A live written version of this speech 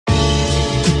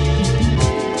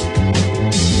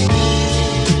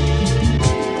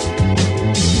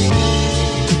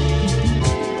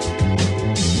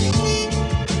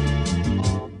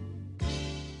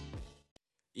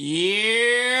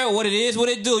what it is, what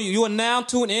it do. You are now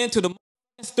tuned in to the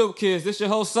Stupid Kids. This your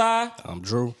host, Si. I'm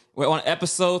Drew. We're on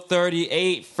episode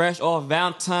 38, fresh off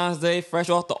Valentine's Day, fresh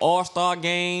off the All-Star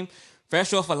game,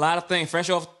 fresh off a lot of things,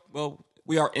 fresh off, well,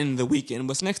 we are in the weekend,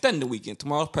 but it's an extended weekend.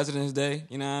 Tomorrow's President's Day,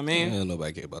 you know what I mean? Yeah,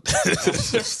 nobody care about that. I'm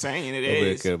just saying it Nobody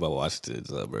is. care about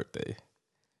Washington's birthday.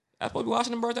 That's what we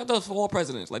Washington birthday does for all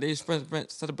presidents. Like, they just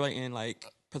celebrating,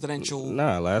 like, presidential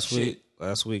Nah, last shit.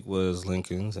 week was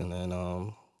Lincoln's, and then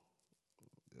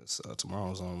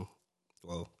tomorrow's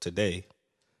today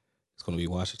it's gonna be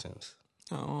Washington's.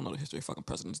 I don't know the history of fucking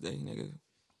President's Day, nigga.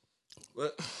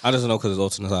 But I just know because it's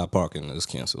Alton Side Park and it's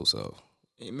canceled. So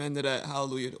amen to that.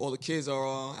 Hallelujah. All the kids are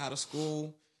out of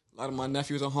school. A lot of my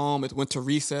nephews are home. It's winter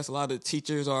recess. A lot of the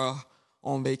teachers are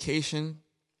on vacation.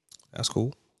 that's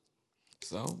cool.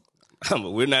 So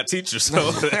But we're not teachers,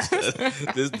 so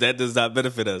that does not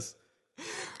benefit us.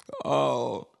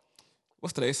 oh,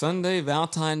 what's today? Sunday.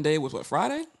 Valentine's Day was what,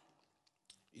 Friday?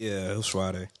 Yeah, it was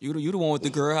Friday. You the one with the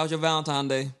girl. How's your Valentine's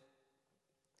Day?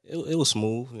 It was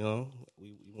smooth, you know.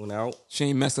 We went out. She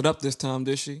ain't messed it up this time,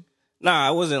 did she?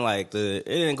 Nah, it wasn't like it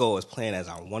didn't go as planned as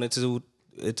I wanted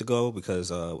it to go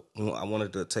because I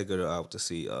wanted to take her out to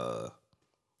see the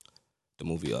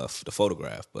movie The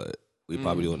Photograph, but we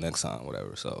probably do it next time,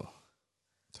 whatever. So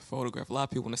It's a photograph. A lot of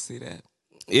people want to see that.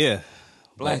 yeah,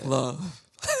 Black love.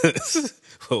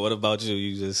 But what about you?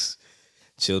 You just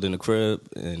chilled in the crib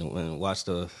and watched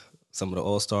some of the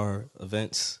All-Star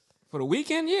events. For the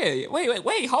weekend, yeah.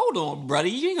 Wait, hold on, brother.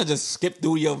 You ain't gonna just skip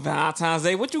through your Valentine's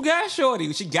Day. What you got,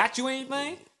 shorty? She got you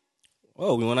anything?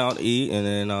 Well, we went out to eat, and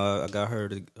then I got her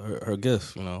her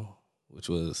gift, you know, which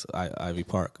was Ivy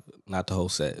Park. Not the whole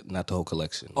set, not the whole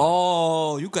collection.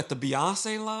 Oh, you got the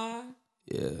Beyonce line?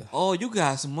 Yeah. Oh, you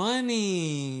got some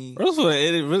money. First of all,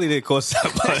 it really didn't cost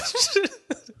that much.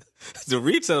 The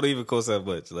retail didn't even cost that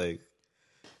much. Like,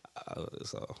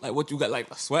 so. Like what you got? Like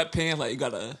a sweatpants? Like you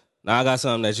got a? Now I got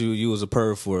something that you was a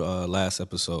perv for last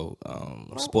episode.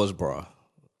 Sports bra.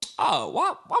 Oh, why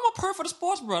am I per for the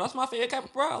sports bra? That's my favorite type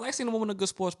of bra. I like seeing a woman in a good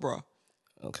sports bra.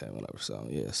 Okay, whatever. So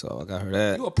yeah, so I got her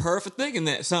that. You a per for thinking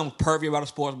that something pervy about a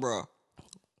sports bra.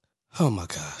 Oh my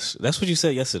gosh, that's what you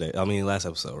said yesterday. I mean, last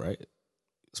episode, right?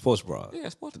 Sports bra. Yeah,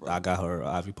 sports bra. I got her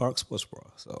Ivy Park sports bra.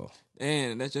 So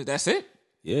And that's it.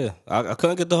 yeah, I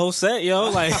couldn't get the whole set,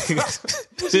 yo. Like You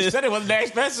said it wasn't that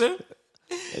expensive.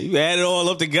 you add it all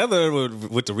up together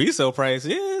with the resale price.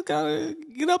 Yeah, it's gotta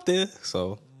get up there.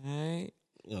 So. All right.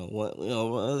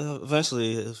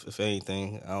 Eventually, if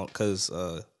anything, because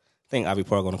I think Ivy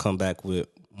Park going to come back with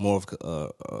more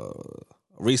of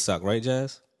restock, right,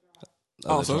 Jazz?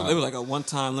 Oh, so it was like a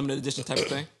one-time limited edition type of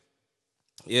thing.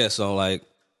 Yeah, so like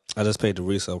I just paid the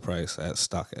resale price at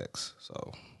StockX.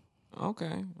 So,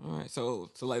 Okay, all right. So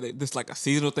like this like a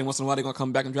seasonal thing. Once in a while they gonna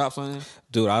come back and drop something.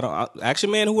 dude, Action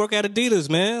Man who work at Adidas,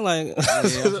 man, like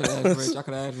Yeah, I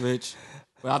could add rich.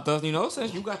 But I thought,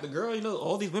 since you got the girl,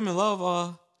 all these women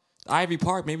love Ivy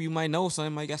Park. Maybe you might know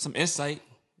something. Might got some insight.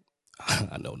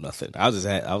 I know nothing. I was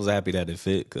happy that it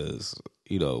fit because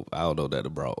I don't know that the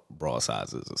bra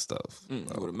sizes and stuff. You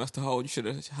would have messed the hole. You should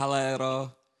have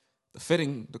highlighted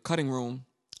the cutting room.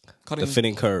 The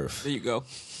fitting curve. There you go.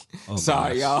 Oh,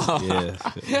 Sorry, gosh. y'all.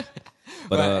 Yeah.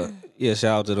 But yeah,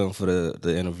 shout out to them for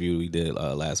the interview we did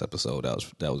last episode.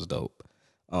 That was dope.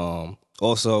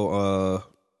 Also,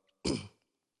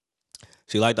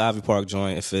 she liked the Ivy Park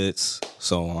joint. It fits.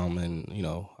 So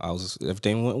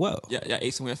everything went well. Yeah,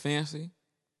 ate somewhere fancy.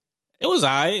 It was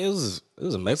alright. It was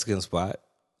a Mexican spot.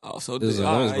 Oh, so This is in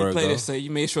all right, you Williamsburg, played though. it. So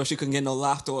you made sure she couldn't get no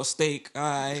lobster or steak. All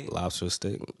right, Lobster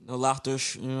steak. no lobster.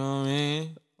 You know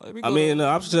what I mean? The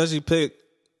option that she picked,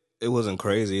 it wasn't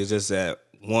crazy. It's just that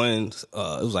one, it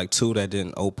was like two that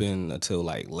didn't open until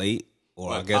like late.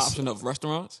 Or I guess option of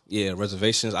restaurants. yeah,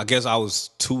 reservations. I guess I was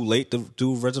too late to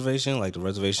do reservation. Like the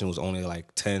reservation was only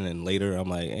like 10 and later. I'm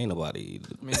like, ain't nobody.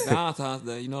 I mean, Valentine's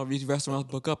Day. These restaurants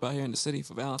book up out here in the city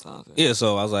for Valentine's Day. Yeah,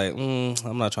 so I was like,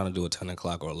 I'm not trying to do a 10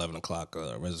 o'clock or 11 o'clock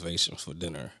reservation for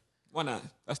dinner. Why not?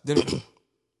 That's dinner.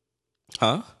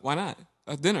 Huh? Why not?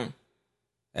 That's dinner.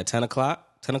 At 10 o'clock?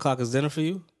 10 o'clock is dinner for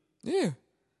you? Yeah.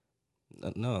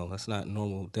 No, that's not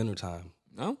normal dinner time.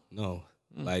 No? No.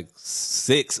 Like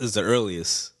 6 is the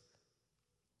earliest.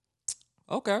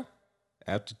 Okay.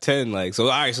 After 10, all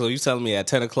right, so you telling me at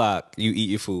 10 o'clock you eat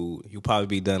your food. You'll probably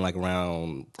be done like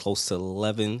around close to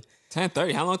 11.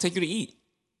 10:30. How long it take you to eat?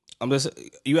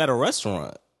 You at a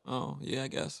restaurant. Oh, yeah, I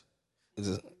guess.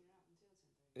 Yeah,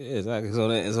 exactly.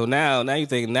 So now you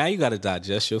think you got to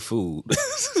digest your food.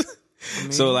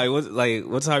 So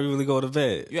what time you really go to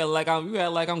bed? You had like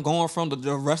I'm going from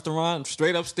the restaurant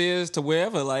straight upstairs to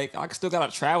wherever. Like I still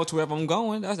gotta travel to wherever I'm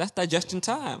going. That's digestion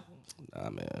time. Nah,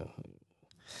 man.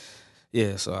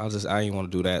 Yeah, so I ain't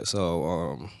want to do that.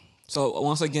 So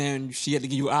once again, she had to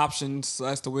give you options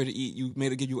as to where to eat. You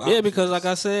made her give you options. Yeah, because like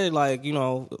I said, like, you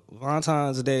know,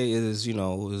 Valentine's Day is, you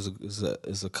know,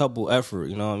 is a couple effort.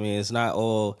 You know what I mean? It's not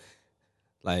all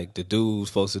like the dude's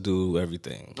supposed to do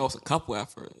everything. Oh, it's a couple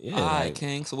effort. Yeah, All right, like-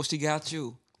 King. So what she got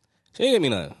you? She ain't give me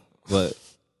nothing, but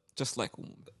Just like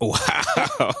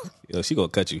wow, yo, she gonna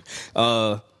cut you.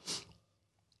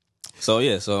 So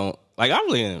yeah, so like I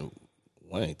really didn't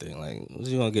want anything. Like,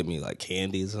 was you gonna get me like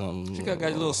candy or something? she got your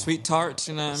little sweet tarts.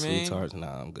 You know what I mean? Sweet tarts.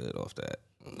 Nah, I'm good off that.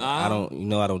 Nah. I don't. You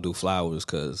know, I don't do flowers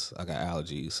because I got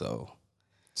allergies. So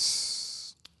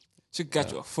She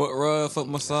got you a foot rub, foot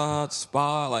massage,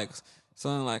 spa, like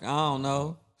something like I don't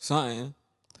know, something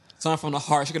from the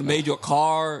heart. She could have made you a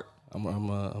card.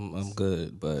 I'm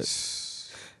good, but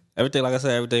everything, like I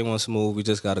said, everything went smooth. We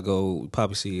just gotta go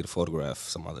probably see the photograph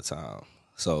some other time.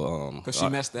 So Because she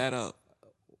messed that up.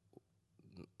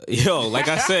 yo, like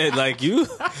I said, like you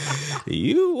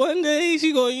one day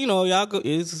she gonna, you know, y'all go,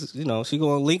 it's, you know, she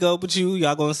gonna link up with you.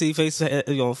 Y'all gonna see face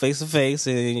to face,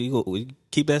 and you go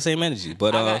keep that same energy.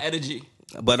 But I got energy.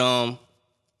 but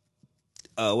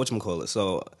whatchamacallit?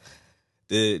 So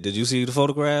did you see the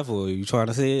photograph, or you trying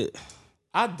to see it?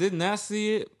 I did not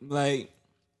see it. Like,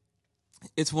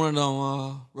 it's one of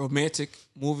them romantic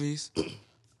movies.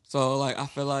 So, like, I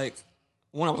feel like,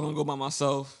 one, I was going to go by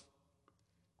myself.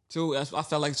 Two, I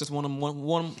felt like it's just one of the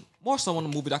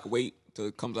movie that I could wait till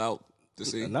it comes out to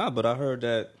see. Nah, but I heard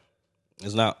that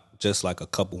it's not just like a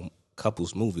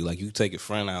couples movie. Like, you can take your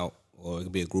friend out, or it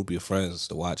could be a group of your friends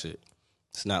to watch it.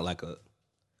 It's not like a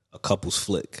couples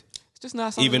flick. It's just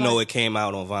not something Even like, though it came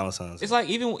out on Valentine's Day. it's like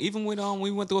even when we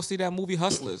went to go see that movie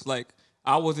Hustlers, like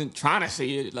I wasn't trying to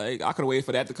see it. Like I could have waited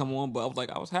for that to come on, but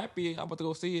I was happy I went to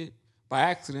go see it by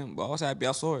accident, but I was happy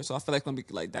I saw it. So I feel like it's gonna be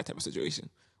like that type of situation.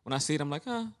 When I see it, I'm like,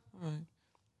 all right.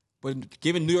 But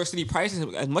given New York City prices,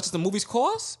 as much as the movies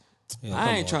cost, Yeah, I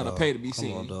come ain't on, trying dog. to pay to be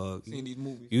Come on, dog. seeing these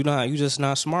movies. You just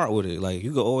not smart with it. Like,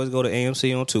 you could always go to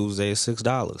AMC on Tuesday, $6.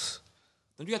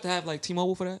 Don't you have to have like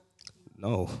T-Mobile for that?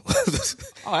 No.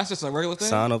 Oh, that's just a regular thing.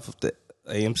 Sign up for the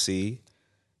AMC.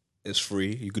 It's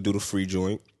free. You could do the free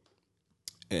joint.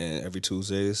 And every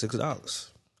Tuesday is $6.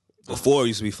 Before it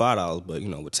used to be $5, but you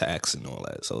know, with tax and all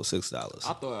that, so $6.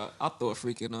 I thought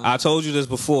freaking. I told you this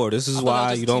before. This is thought that why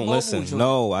was you just don't T-Mobile listen. joint.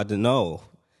 No, I didn't know.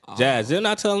 Jazz, didn't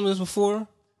I tell him this before?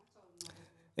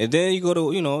 And then you go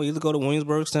to, you know, either go to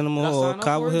Williamsburg Cinema Did I or sign up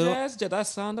Cobble for it, Hill. Jazz? Did I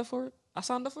sign up for it? I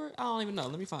signed up for it. I don't even know.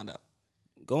 Let me find out.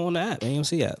 Go on the app,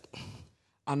 AMC app.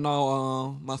 I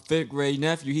know my 5th grade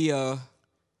nephew, he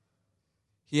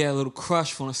had a little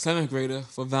crush from a 7th grader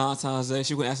for Valentine's Day.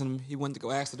 He went to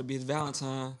go ask her to be his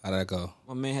Valentine. How'd that go?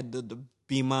 My man had the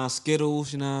Be Mine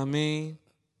Skittles, you know what I mean?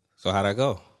 So how'd that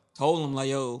go? Told him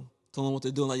what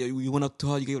to do. Like, yo, you went up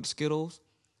to her, you gave her the Skittles?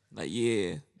 Like,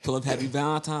 yeah. Told him happy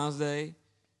Valentine's Day.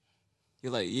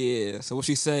 You're like, yeah. So what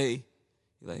she say?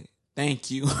 You're like,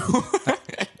 thank you.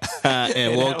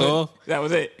 And walked off? That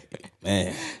was it.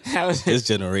 Man, That was it. this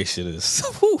generation is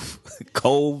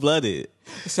cold-blooded.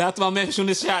 Shout out to my man for shooting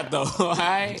this shot, though. All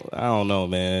right? I don't know,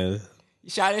 man. He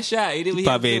shot his shot. He did what he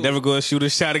had Probably to ain't do. never going to shoot a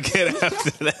shot again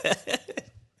after that.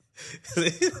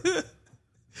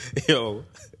 Yo.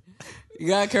 You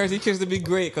got Curtis. He kids to be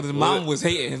great because his mama was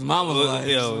hating. His mama was like,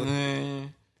 Yo.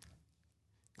 man.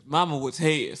 Mama was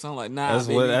hating. So I'm like, nah, That's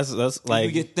baby. what that's You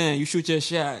like get thin. You shoot your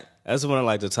shot. that's one of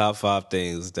like the top 5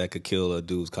 things that could kill a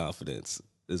dude's confidence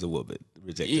is a woman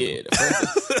rejecting Yeah, him.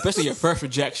 especially your first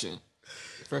rejection.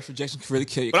 First rejection can really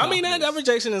kill you. But I mean that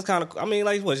rejection is kind of, I mean,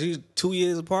 like, what, she's 2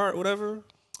 years apart, whatever.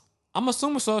 I'm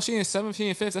assuming so. She in 7th, she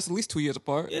in 5th. That's at least 2 years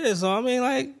apart. Yeah, so I mean,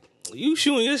 like, you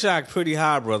shooting your shot pretty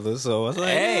high, brother. So it's like,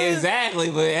 Hey, yeah. exactly.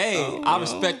 But hey, I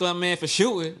respect that man for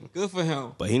shooting. Good for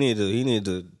him. But he need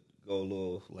to go a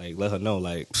little, like, let her know,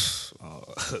 like,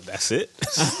 that's it.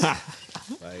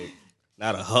 Like,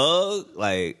 not a hug,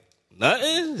 like,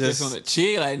 nothing. Just on the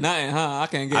cheek, like nothing, huh? I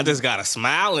can't get. I just got a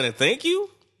smile and a thank you.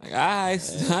 like, all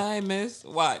right, miss.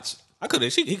 Watch. I could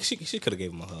have. She could have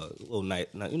gave him a hug, a little night,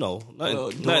 you know, Little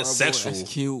nothing adorable. sexual.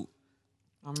 That's cute.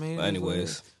 I mean, But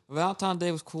anyways. Valentine's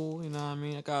Day was cool. You know what I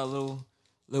mean? I got a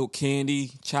little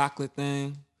candy, chocolate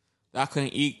thing that I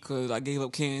couldn't eat because I gave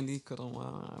up candy because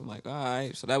I'm like, all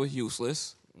right. So that was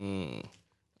useless.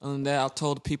 Other than that, I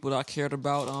told the people that I cared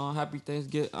about, happy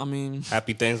Thanksgiving. I mean,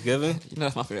 Happy Thanksgiving. you know,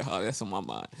 that's my favorite holiday. That's on my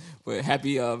mind. But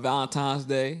happy Valentine's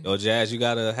Day. Yo, Jazz, you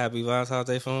got a happy Valentine's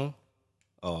Day for him?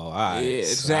 Oh, all right. Yeah,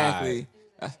 exactly.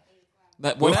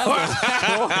 That whatever.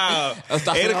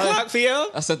 8:00 p.m.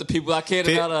 I said the people I cared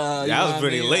about. That was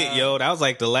pretty late, yo. That was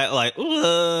like the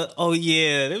oh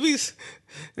yeah. Let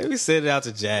me send it out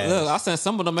to Jazz. Look, I sent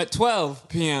some of them at 12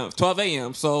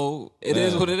 a.m. So it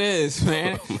is what it is,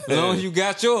 man. As long as you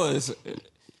got yours.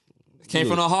 It came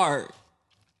from the heart.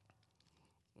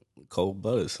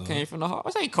 Cold-blooded, son. Came from the heart.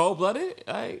 I say cold-blooded.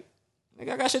 Like,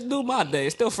 nigga, I got shit to do my day.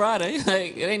 It's still Friday.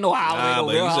 Like, it ain't no holiday. Nah,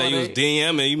 but you said you was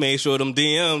DMing. You made sure them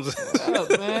DMs.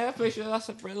 Look, man, I make sure I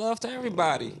spread love to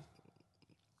everybody.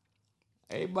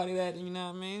 Everybody that, you know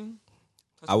what I mean?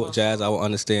 Jazz, I will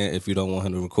understand if you don't want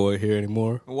him to record here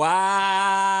anymore.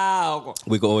 Wow.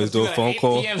 We can always do a phone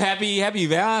call. Happy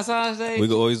Valentine's Day. We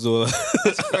can always do I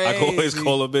can always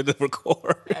call him in to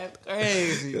record. That's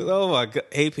crazy. Oh my God.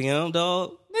 8 p.m.,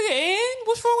 dog? Nigga, and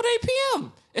what's wrong with 8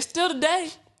 p.m.? It's still the day.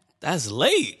 That's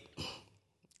late.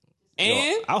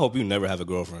 And? Yo, I hope you never have a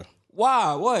girlfriend.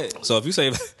 Why? What? So if you say,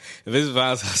 if it's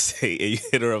Valentine's Day and you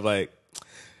hit her up like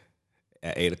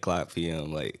at 8:00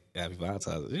 p.m., like, happy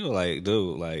Valentine's Day, you're like,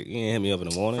 dude, like, you ain't hit me up in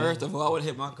the morning? First of all, I would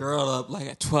hit my girl up like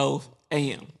at 12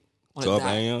 a.m. 12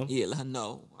 a.m.? Yeah, let her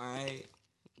know, all right?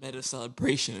 Made it a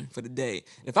celebration for the day.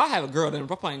 If I have a girl, then I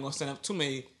probably ain't gonna send up too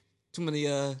many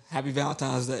happy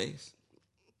Valentine's Days.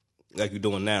 Like you're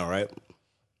doing now, right?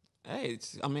 Hey,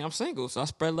 I'm single, so I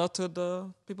spread love to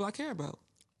the people I care about.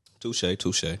 Touche. You know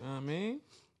what I mean?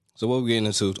 So what we getting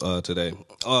into today?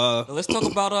 Let's talk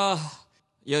about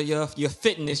your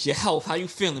fitness, your health. How you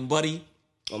feeling, buddy?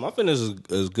 Well, my fitness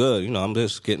is good. You know, I'm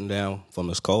just getting down from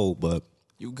this cold, but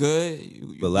you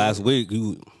good? But last week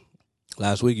you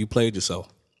played yourself.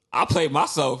 I played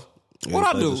myself. Yeah,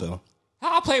 what I do? Yourself.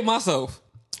 How I played myself?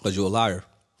 Cause you're a liar.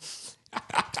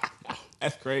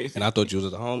 That's crazy. And I thought you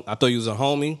was a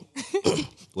homie.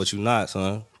 But you not,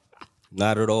 son.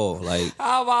 Not at all. Like,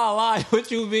 how about I lie?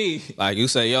 What you mean? Like you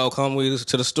say, yo, come with us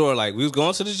to the store. Like we was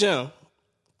going to the gym.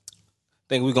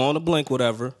 Think we going to Blink,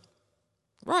 whatever.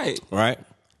 Right. And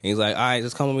he's like, all right,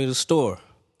 just come with me to the store.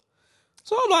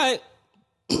 So I'm like,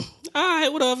 all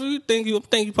right, whatever. You think you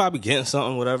probably getting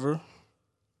something, whatever.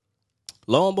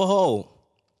 Lo and behold,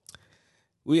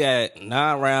 we had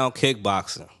 9-round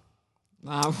kickboxing.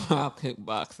 9-round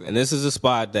kickboxing. And this is a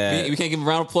spot that we can't give a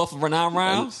round of applause for 9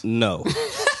 rounds? No.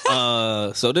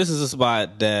 So this is a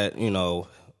spot that, you know,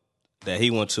 that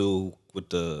he went to with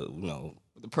the, you know,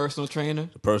 the personal trainer.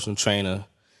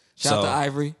 Shout out to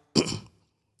Ivory.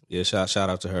 Yeah, shout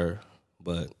out to her.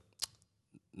 But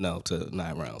no, to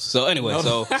 9 rounds. So anyway,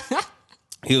 so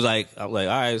he was like, I'm like,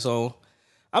 all right, so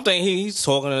I'm thinking he's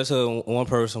talking to one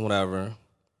person, whatever.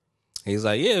 He's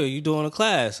like, yeah, you doing a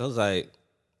class? I was like,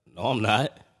 no, I'm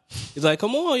not. He's like,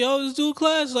 come on, yo, let's do a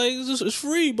class. Like, it's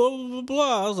free, blah, blah, blah,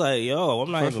 blah. I was like, yo,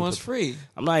 I'm not First one's free.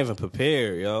 I'm not even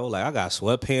prepared, yo. Like, I got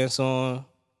sweatpants on.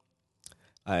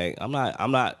 Like,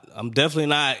 I'm definitely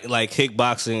not, like,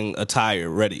 kickboxing attire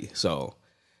ready. So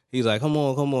he's like, come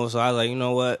on. So I was like, you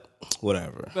know what?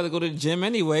 Whatever. You better go to the gym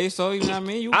anyway, so you know what I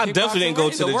mean? I definitely didn't go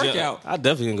to the workout. gym. I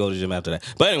definitely didn't go to the gym after that.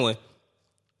 But anyway,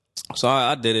 so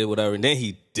I did it, whatever. And then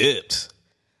he dipped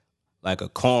like a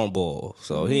cornball.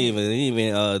 So he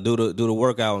even do the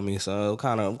workout with me. So I'm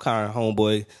kind of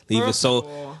homeboy leaving.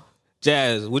 So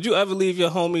Jazz, would you ever leave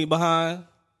your homie behind?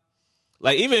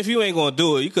 Like, even if you ain't gonna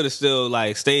do it, you could have still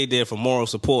like stayed there for moral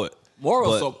support.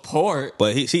 Support.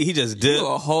 But he just dipped. You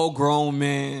a whole grown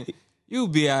man. You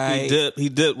be alright. He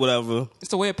dipped, whatever.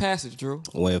 It's a way of passage, Drew.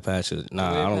 Way of passage.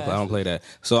 Nah, I don't play that.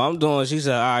 So I'm doing. She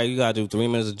said, all right, you gotta do 3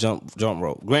 minutes of jump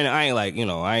rope. Granted, I ain't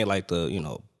like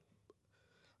the,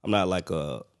 I'm not like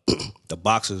the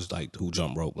boxers like who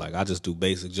jump rope. Like I just do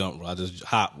basic jump rope. I just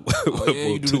hop.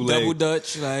 You do the double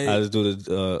dutch. Like I just do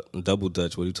the double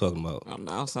dutch. What are you talking about?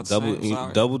 No, it's not the same.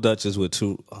 Sorry. Double dutches with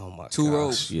two. Oh my god. 2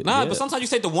 ropes. Yeah, but sometimes you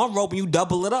take the 1 rope and you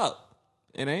double it up.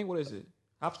 It ain't. What is it?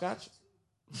 Hopscotch.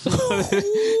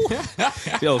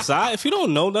 Yo, Si, if you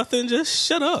don't know nothing, just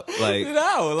shut up. Like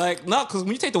no, because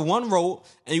when you take the 1 rope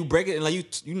and you break it and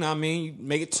like you know what I mean, you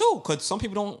make it 2. Because some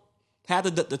people don't have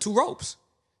the 2 ropes.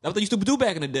 That's what they used to do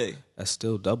back in the day. That's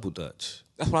still double dutch.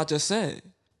 That's what I just said.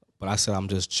 But I said I'm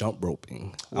just jump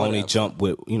roping. Whatever. I only jump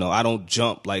with, I don't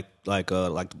jump like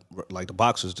the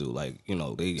boxers do. Like,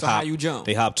 they so hop. How you jump?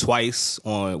 They hop twice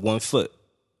on 1 foot,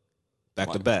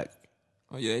 back to back.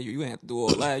 Oh yeah, you ain't have to do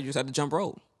all that. You just have to jump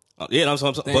rope. Yeah, that's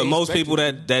what I'm saying. But most people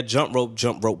that jump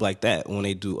rope like that when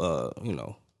they do,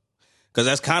 because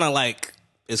that's kind of like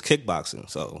it's kickboxing.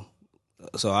 So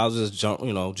I was just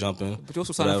jumping. But you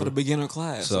also signed up for the beginner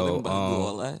class, so they don't do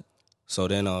all that. So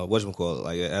then, whatchamacallit?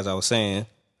 Like as I was saying,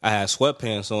 I had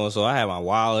sweatpants on, so I had my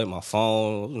wallet, my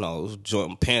phone,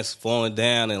 pants falling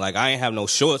down, and like I ain't have no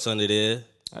shorts under there.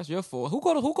 That's your fault.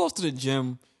 Who goes to the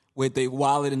gym with their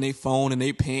wallet and their phone and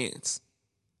their pants.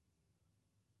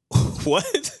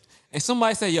 What? And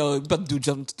somebody said, yo, you better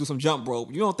do some jump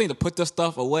rope. You don't think to put this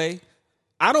stuff away?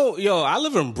 I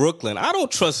live in Brooklyn. I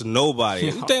don't trust nobody.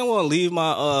 You think I want to leave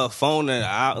my phone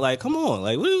and come on.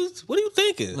 Like, what are you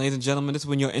thinking? Ladies and gentlemen, this is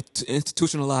when you're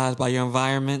institutionalized by your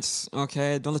environments,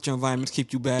 okay? Don't let your environments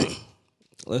keep you back.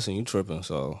 Listen, you tripping,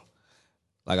 so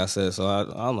like I said, so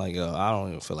I'm like, yo, I don't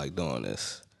even feel like doing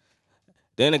this.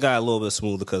 Then it got a little bit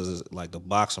smoother because like the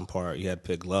boxing part, you had to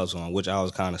put gloves on, which I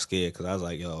was kind of scared because I was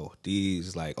like, yo,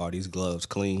 are these gloves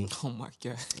clean? Oh my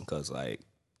God. Because like,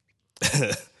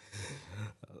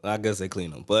 I guess they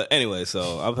clean them. But anyway,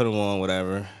 so I put them on,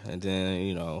 whatever, and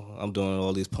then I'm doing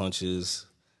all these punches.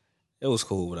 It was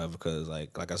cool, whatever, because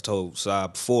like I told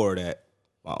Saab before that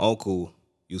my uncle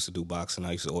used to do boxing.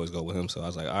 I used to always go with him, so I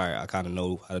was like, all right, I kind of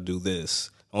know how to do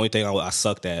this. The only thing I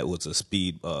sucked at was a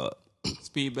speed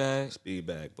bag.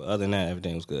 But other than that,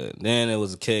 everything was good. Then it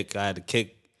was a kick. I had to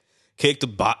kick the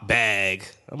bag.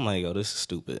 I'm like, yo, this is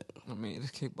stupid. I mean,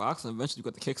 it's kickboxing. Eventually, you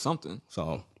got to kick something.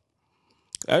 So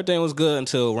everything was good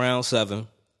until round 7.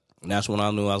 And that's when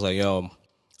I knew I was like, yo,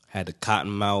 I had the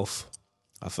cotton mouth.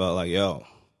 I felt like, yo,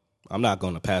 I'm not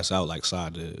going to pass out like Sa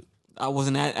did. I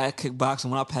wasn't at kickboxing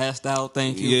when I passed out.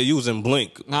 Thank you. Yeah, you was in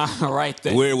Blink. Right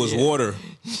there. Where it was water.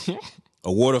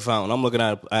 A water fountain. I'm looking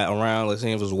at around, let's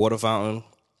see if it was a water fountain.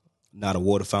 Not a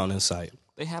water fountain in sight.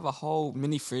 They have a whole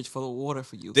mini fridge full of water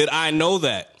for you. Did I know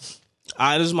that?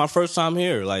 This is my first time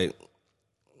here. Like,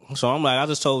 so I'm like, I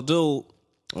just told dude,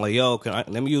 I'm like, yo,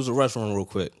 let me use the restroom real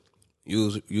quick.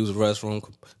 Use the restroom,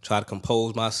 try to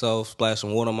compose myself, splash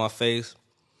some water on my face.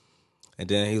 And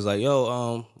then he's like,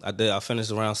 yo, I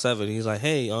finished around 7. He's like,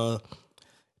 hey,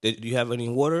 did you have any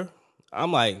water?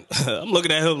 I'm like, I'm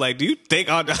looking at him like, do you think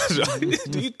I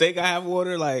have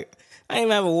water? Like, I ain't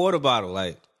even have a water bottle.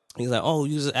 Like, he's like, oh,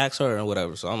 you just ask her or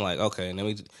whatever. So I'm like, okay, let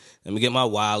me get my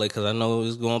wallet because I know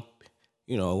it's going,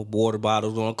 water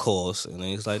bottle's going to cost. And then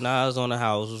he's like, nah, it's on the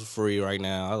house. It's free right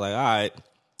now. I was like, all right.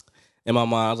 In my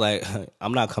mind, I was like,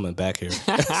 I'm not coming back here.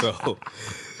 So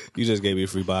you just gave me a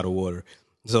free bottle of water.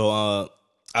 So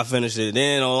I finished it.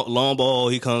 Then lo and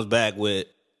behold, he comes back with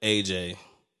AJ,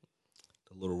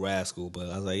 the little rascal. But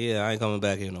I was like, yeah, I ain't coming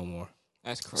back here no more.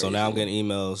 That's crazy. So now I'm getting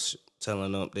emails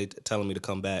telling me to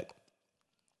come back.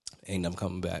 Ain't never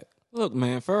coming back. Look,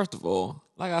 man, first of all,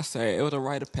 like I said, it was a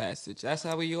rite of passage. That's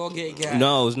how we all get got.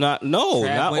 No, it's not. No,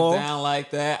 Trap not went all. down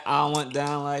like that. I went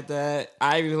down like that.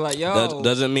 I was like, yo.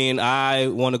 Doesn't mean I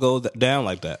want to go down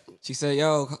like that. She said,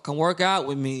 yo, come work out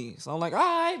with me. So I'm like, all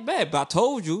right, bet. But I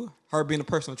told you, her being a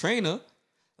personal trainer,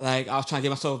 like I was trying to get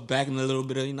myself back in a little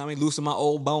bit of, loosen my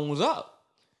old bones up.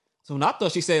 So when I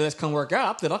thought she said, let's come work out,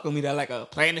 I thought I was going to be like a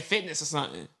Planet Fitness or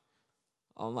something.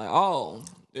 I'm like, oh,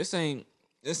 this ain't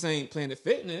Planet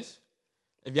Fitness.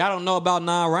 If y'all don't know about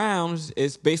 9 rounds,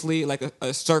 it's basically like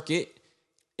a circuit.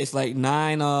 It's like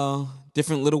 9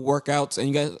 different little workouts, and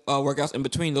you got workouts in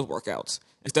between those workouts.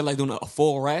 Instead of like doing a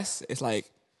full rest, it's like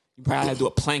you probably have to do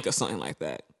a plank or something like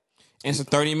that. And it's a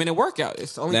 30-minute workout.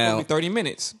 It's only going to be 30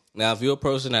 minutes. Now, if you're a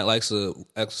person that likes to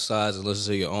exercise and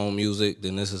listen to your own music,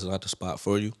 then this is not the spot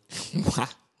for you. Why?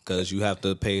 Because you have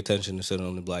to pay attention to sit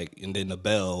on the and then the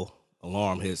bell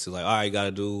alarm hits. It's like, all right, you got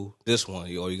to do this one,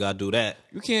 or you got to do that.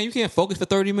 You can't focus for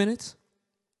 30 minutes?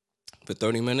 For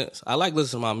 30 minutes? I like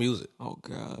listening to my music. Oh,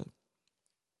 God.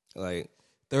 Like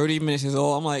 30 minutes is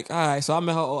all. I'm like, all right. So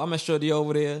I met Shorty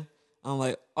over there. I'm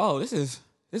like, oh, this is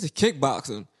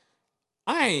kickboxing.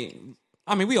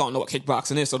 We all know what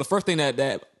kickboxing is. So the first thing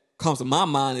that comes to my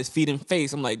mind is feet and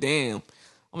face. I'm like, damn, I'm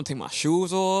gonna take my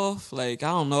shoes off. Like, I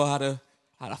don't know how to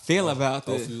feel about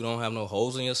this. Hope you don't have no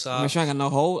holes in your socks. I make sure I got no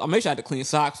holes. I make sure I had to clean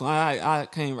socks. So I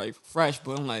came right fresh,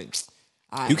 but I'm like,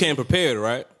 you came prepared,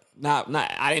 right? I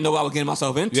didn't know what I was getting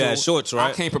myself into. You had shorts, right?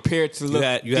 I came prepared to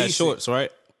look. You had shorts,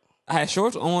 right? I had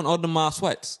shorts on under my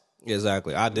sweats.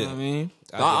 Exactly, I did. You know what I mean,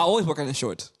 I always work out in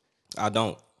shorts. I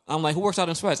don't. I'm like, who works out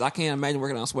in sweats? I can't imagine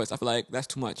working out in sweats. I feel like that's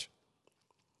too much.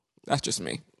 That's just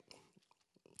me.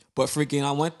 But freaking,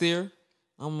 I went there.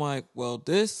 I'm like, well,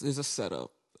 this is a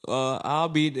setup. I'll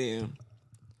be there.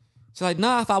 She's like,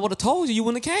 nah, if I would have told you, you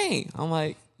wouldn't have came. I'm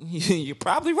like, you're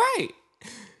probably right.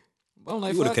 But I'm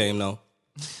like, you would have came though.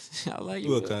 I like you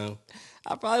would have come.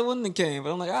 I probably wouldn't have came,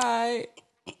 but I'm like, all right,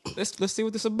 let's see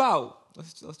what this is about.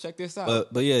 Let's check this out.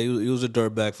 But yeah, you was a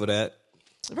dirtbag for that.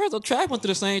 First, Trav went through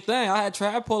the same thing. I had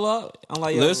Trav pull up. I'm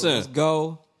like, yo, listen, let's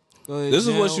go. This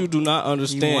is what you do not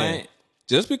understand.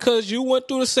 Just because you went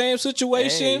through the same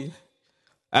situation,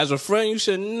 as a friend, you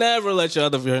should never let your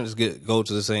other friends go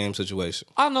to the same situation.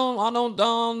 I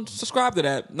don't subscribe to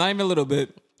that. Not even a little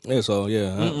bit. Yeah, so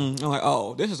yeah. I'm like,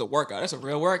 oh, this is a workout. That's a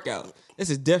real workout. This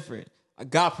is different. I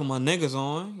gotta put my niggas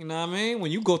on. You know what I mean?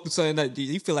 When you go through something that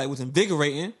you feel like was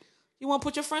invigorating, you want to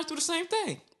put your friends through the same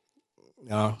thing.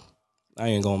 I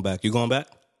ain't going back. You going back?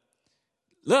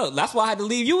 Look, that's why I had to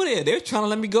leave you there. They were trying to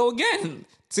let me go again.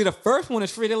 See, the first one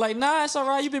is free. They're like, nah, it's all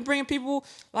right. You've been bringing people,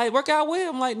 like, work out with.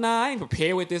 I'm like, nah, I ain't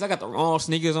prepared with this. I got the wrong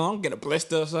sneakers on. I'm get a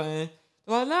blister or something.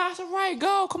 They're like, nah, it's all right.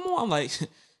 Go. Come on. I'm like, you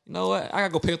know what? I got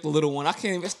to go pick up the little one. I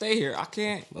can't even stay here. I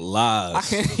can't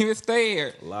even stay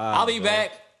here. Lies, I'll be bro.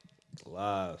 back.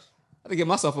 Lies. I had to get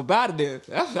myself up out of there.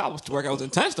 That was work. I was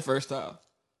intense the first time.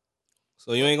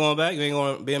 So you ain't going back? You ain't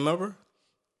going to be a member?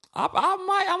 I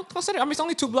might. I'm considering. I mean, it's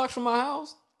only 2 blocks from my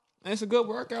house, and it's a good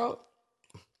workout.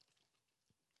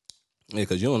 Yeah,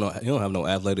 because you don't have no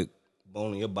athletic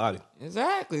bone in your body.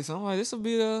 Exactly. So I'm like, this will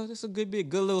be a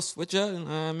good little switch up. You know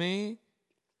what I mean?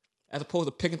 As opposed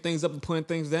to picking things up and putting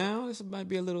things down, this might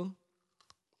be a little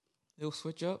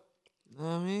switch up. You know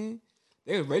what I mean?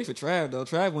 They was ready for Trav though.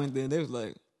 Trav went there. They was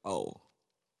like, oh,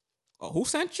 who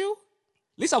sent you?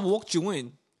 At least I walked you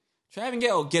in. Trav and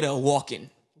get a walk in.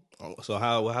 So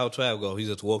how Trav go? He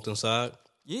just walked inside?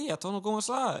 Yeah, I told him to go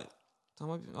inside.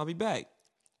 Told him I'll be back.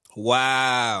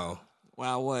 Wow.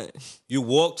 Wow, what? You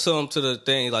walked him to the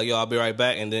thing like, yo, I'll be right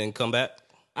back, and then come back?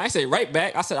 I ain't say right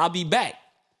back. I said I'll be back.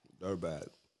 They're bad.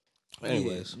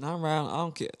 Anyways. Yeah, not around. I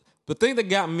don't care. The thing that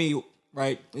got me,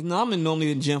 right, I'm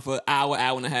normally in the gym for an hour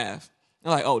and a half.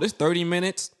 I'm like, oh, this 30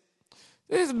 minutes,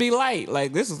 this would be light.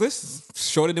 Like, this is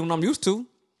shorter than what I'm used to.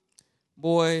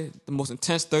 Boy, the most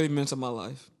intense 30 minutes of my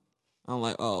life. I'm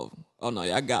like, oh no,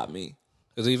 y'all got me.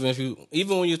 Because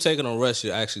even when you're taking a rest,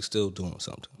 you're actually still doing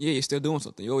something. Yeah, you're still doing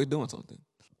something. You're always doing something.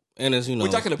 And it's,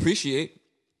 which I can appreciate.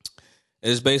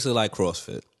 It's basically like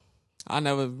CrossFit. I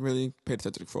never really paid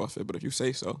attention to CrossFit, but if you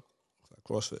say so. It's like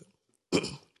CrossFit.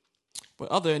 But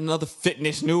other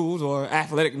fitness news or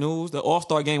athletic news, the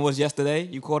All-Star game was yesterday.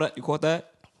 You caught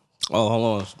that? Oh,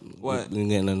 hold on. What? We're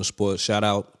getting into sports. Shout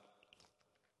out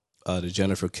to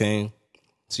Jennifer King.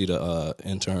 She the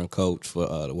intern coach for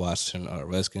the Washington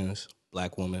Redskins.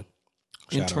 Black woman.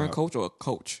 Intern coach or a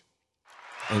coach?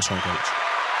 Intern coach.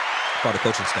 Part of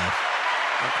the coaching staff.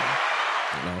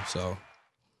 Okay. You know, so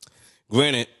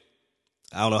granted,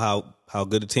 I don't know how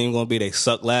good the team gonna be. They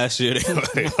sucked last year.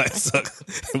 They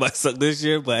might suck this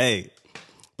year, but hey,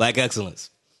 black excellence.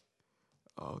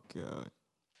 Oh God.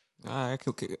 All right,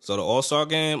 okay. So the All-Star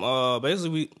game,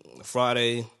 basically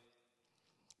Friday. I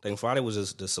think Friday was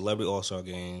just the celebrity All-Star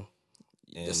game.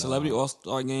 And, the celebrity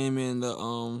All-Star game and the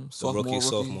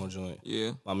sophomore joint.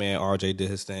 Yeah. My man RJ did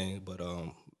his thing, but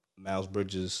Miles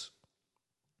Bridges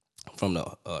from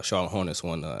the Charlotte Hornets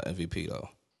won MVP though.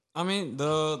 I mean,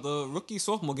 the rookie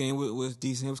sophomore game was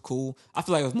decent. It was cool. I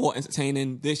feel like it was more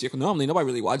entertaining this year. Cause normally nobody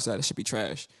really watches that. It should be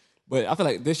trash. But I feel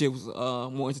like this year was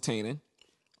more entertaining.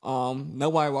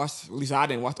 Nobody watched. At least I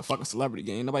didn't watch the fucking celebrity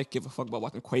game. Nobody give a fuck about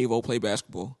watching Quavo play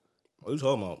basketball. What are you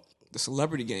talking about? The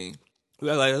celebrity game. We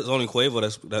act like it's only Quavo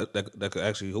that could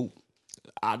actually hoop.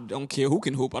 I don't care who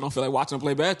can hoop. I don't feel like watching him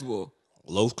play basketball.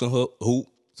 Los can hoop.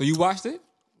 So you watched it?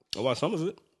 I watched some of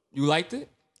it. You liked it?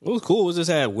 It was cool. It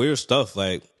just had weird stuff.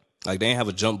 Like they didn't have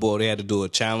a jump ball. They had to do a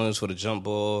challenge for the jump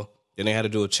ball. Then they had to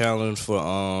do a challenge for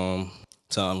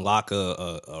to unlock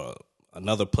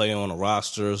another player on the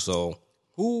roster. So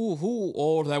who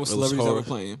all that was celebrities that were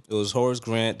playing? It was Horace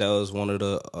Grant. That was one of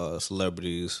the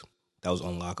celebrities that was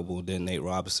unlockable. Then Nate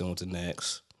Robinson was the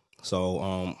next.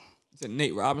 So is it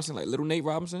Nate Robinson, like little Nate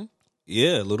Robinson?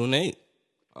 Yeah, little Nate.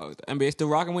 The NBA still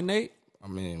rocking with Nate? I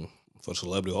mean, for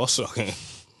celebrity also.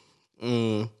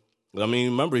 But I mean,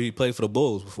 remember he played for the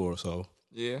Bulls before, so.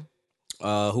 Yeah.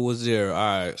 Who was there?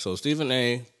 All right, so Stephen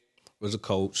A. was a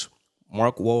coach.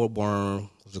 Mark Wahlberg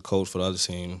was a coach for the other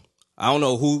team. I don't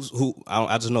know who.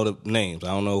 I just know the names. I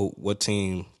don't know what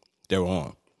team they were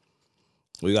on.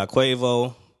 We got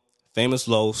Quavo, Famous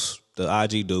Los, the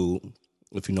IG dude.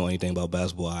 If you know anything about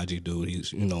basketball, IG dude,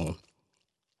 he's, you know.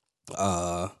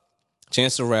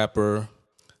 Chance the Rapper,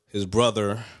 his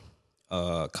brother,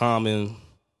 Common,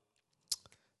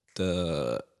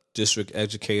 the district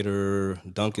educator,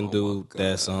 Duncan dude.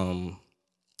 That's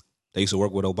they used to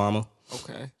work with Obama.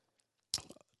 Okay.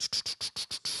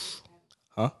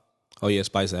 Huh? Oh yeah,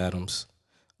 Spice Adams.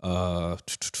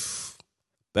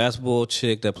 Basketball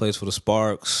chick that plays for the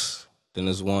Sparks. Then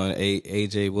there's one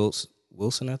AJ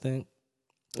Wilson, I think.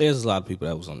 There's a lot of people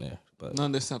that was on there, but none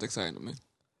of this sounds exciting to me.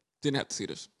 Didn't have to see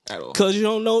this at all. Cause you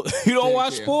don't know, you don't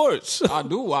watch sports. I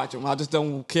do watch them. I just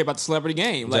don't care about the celebrity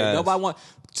game. Like nobody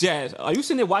Jazz. Are you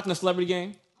sitting there watching the celebrity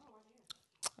game?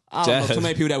 I don't know too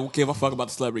many people that give a fuck about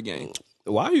the celebrity game.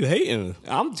 Why are you hating?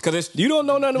 Because it's You don't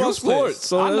know nothing about useless. sports.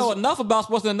 So I know enough about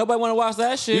sports that nobody want to watch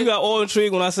that shit. You got all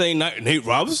intrigued when I say Nate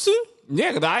Robinson?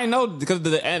 Yeah, because I didn't know, because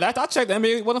I checked the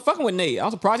NBA wasn't fucking with Nate. I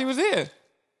was surprised he was there.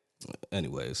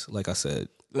 Anyways, like I said.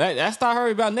 That's how I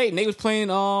heard about Nate. Nate was playing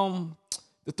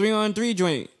the 3-on-3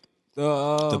 joint.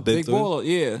 The big baller,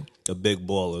 yeah. The big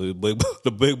baller.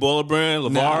 The big baller brand,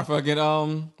 LeVar. Nah, fucking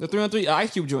the 3-on-3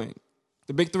 Ice Cube joint.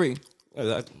 The big three.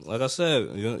 Like I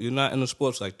said, you're not into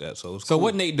sports like that. So So cool.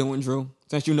 what Nate doing, Drew?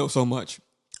 Since you know so much.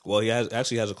 Well, he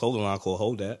actually has a clothing line called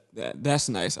Hold That. That's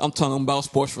nice. I'm talking about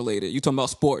sports related. You talking about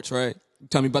sports, right? You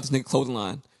tell me about this nigga clothing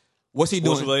line. What's he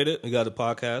Sports doing? related. He got a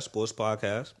podcast, sports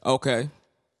podcast. Okay.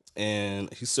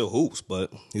 And he still hoops,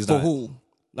 but he's For who?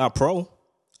 not pro.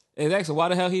 Exactly. Why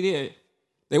the hell he did?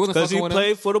 They wasn't Because fucking he with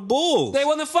played him. for the Bulls. They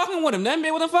wasn't fucking with him. The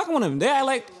NBA wasn't fucking with him. They act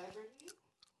like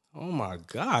Oh my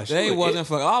gosh. they wasn't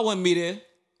fucking. I wouldn't be there.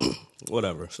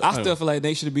 Whatever. So, I still feel like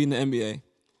they should have been in the NBA.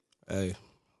 Hey,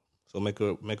 so make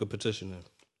a petition then.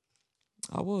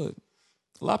 I would.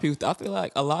 A lot of people. I feel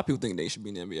like a lot of people think they should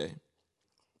be in the NBA.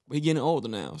 But he getting older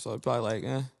now, so probably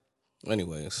like,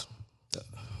 Anyways,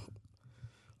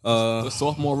 the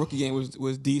sophomore rookie game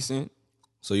was decent.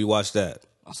 so you watched that,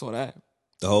 I saw that.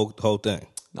 the whole thing.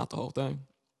 Not the whole thing.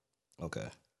 Okay.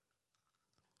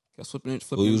 Got flipping.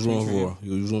 Who you was rooting for?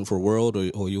 You was rooting for World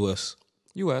or US?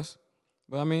 U.S.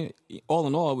 But I mean, all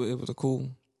in all, it was a cool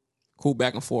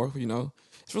back and forth. You know,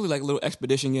 it's really like a little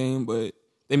expedition game, but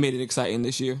they made it exciting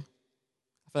this year.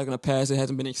 I feel like in the past it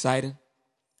hasn't been exciting.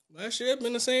 Last year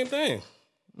been the same thing.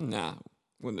 Nah,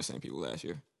 wasn't the same people last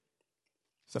year,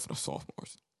 except for the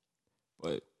sophomores.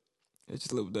 But it's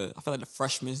just a little bit. I feel like the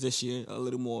freshmen this year are a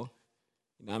little more.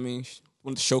 You know what I mean?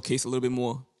 Wanted to showcase a little bit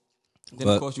more. Then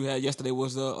of course you had yesterday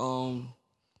was the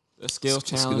skills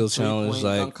challenge, Skills challenge,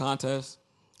 like dunk contest.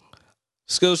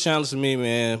 Skills challenge to me,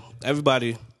 man.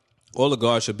 Everybody, all the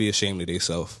guards should be ashamed of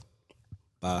themselves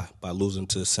by losing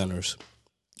to centers.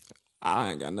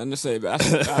 I ain't got nothing to say about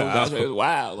that. It was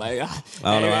wild. Like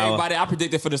everybody I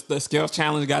predicted for the skills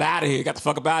challenge got out of here, got the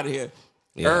fuck up out of here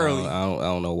early. I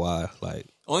don't know why. Like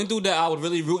only dude that I was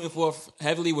really rooting for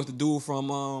heavily was the dude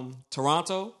from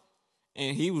Toronto,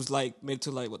 and he was like made it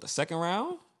to like the second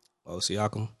round. Oh,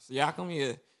 Siakam, yeah,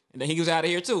 and then he was out of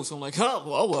here too. So I'm like,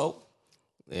 well.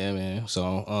 Yeah, man.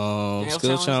 So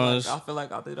skill challenge. Like, I feel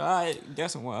like I did all right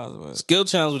guessing wise, but skill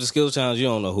challenge with the skill challenge, you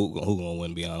don't know who gonna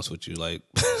win. To be honest with you, like,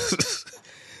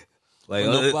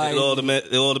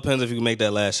 it all depends if you can make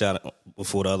that last shot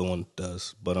before the other one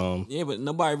does. But yeah, but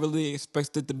nobody really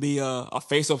expects it to be a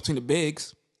face off between the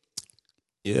bigs.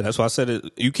 Yeah, that's why I said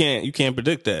it. You can't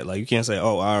predict that. Like you can't say,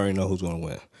 oh, I already know who's gonna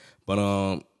win. But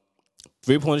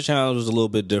 3-point challenge was a little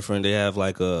bit different. They have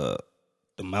like the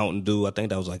Mountain Dew. I think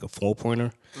that was like a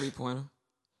 4-pointer. 3-pointer.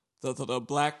 The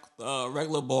black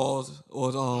regular balls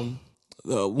was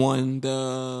the one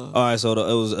All right, so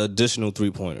it was additional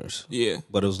 3-pointers. Yeah,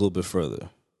 but it was a little bit further.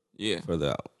 Yeah, further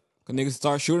out. Cause niggas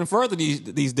start shooting further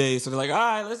these days. So they're like, all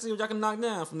right, let's see what y'all can knock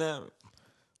down from that.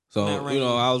 So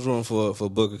I was rooting for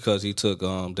Booker because he took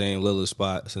Dame Lillard's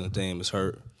spot since Dame is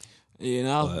hurt. Yeah, and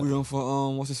I was rooting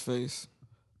for what's his face.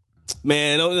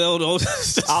 Man, no.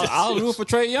 I was rooting for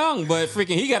Trae Young, but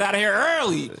freaking he got out of here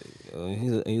early.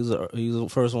 He's the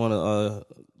first one to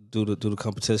do the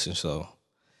competition. So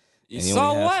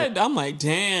what? I'm like,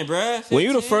 damn, bro. 15? When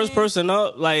you're the first person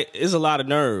up, like it's a lot of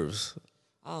nerves.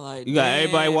 You got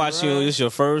everybody watching you. It's your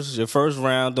first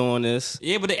round doing this.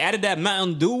 Yeah, but they added that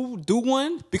Mountain Dew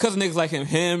one because of niggas like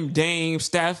him, Dame,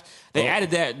 Steph. They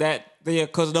added that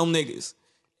because of them niggas.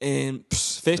 And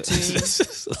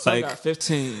 15, like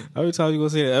 15. How many times you gonna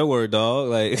say that word, dog?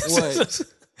 Like what?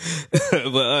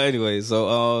 But anyway,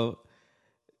 so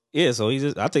yeah, so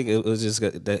I think it was just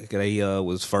that he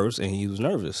was first and he was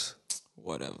nervous.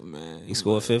 Whatever, man. He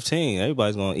scored 15.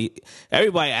 Everybody's gonna eat.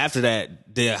 Everybody after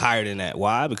that did higher than that.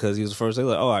 Why? Because he was the first. They were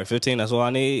like, oh, all right, 15. That's all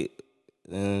I need.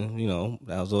 And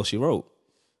that was all she wrote.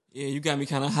 Yeah, you got me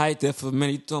kind of hyped there for a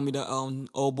minute. You told me that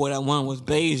old boy that won was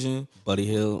Bayesian. Buddy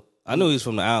Hield. I knew he was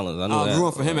from the islands. I was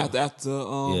rooting for him after.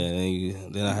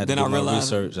 Then I had to do my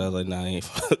research. I was like, nah, he ain't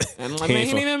from. And I'm like, man,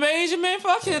 he ain't even Asian, man.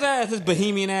 Fuck his ass, his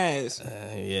bohemian ass.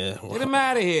 Yeah, get him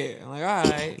out of here. I'm like,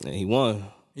 all right. And he won.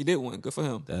 He did win. Good for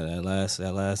him. That last.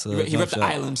 He ripped the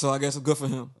island, so I guess it's good for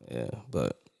him. Yeah, but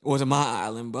it wasn't my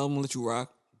island, but I'm gonna let you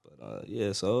rock. But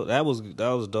yeah, so that was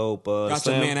dope. Got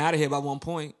your man out of here by 1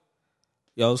 point.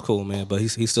 Yo, it was cool, man. But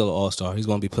he's still an all-star. He's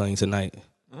gonna be playing tonight.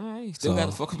 All right, he still got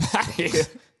to fuck him out of here.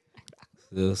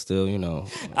 Still,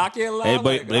 I can't lie.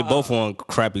 They both on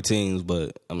crappy teams,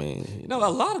 but I mean, a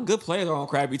lot of good players are on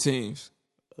crappy teams.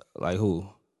 Like who?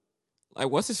 Like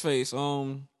what's his face?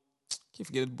 Can't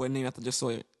forget his boy name after just saw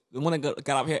it. the one that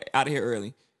got out of here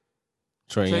early.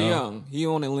 Trae Young. He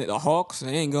on the Hawks.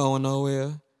 They ain't going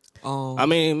nowhere. I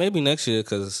mean, maybe next year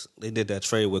because they did that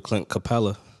trade with Clint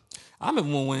Capella. I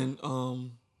remember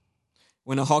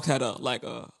when the Hawks had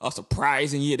a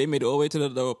surprising year. They made it all the way to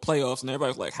the playoffs, and everybody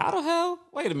was like, "How the hell?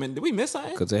 Wait a minute, did we miss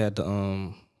something?" Because they had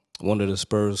the one of the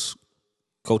Spurs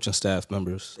coaching staff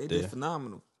members. They did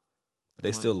phenomenal. But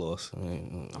they still lost. I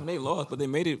mean, they lost, but they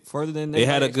made it further than they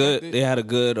had a good. expected. They had a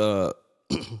good.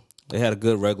 They had a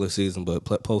good regular season, but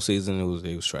postseason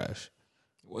it was trash.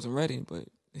 It wasn't ready, but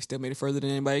they still made it further than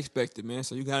anybody expected, man.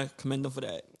 So you gotta commend them for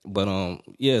that. But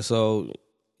yeah. So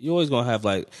you always gonna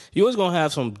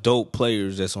have some dope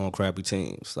players that's on crappy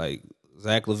teams. Like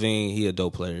Zach LaVine, he a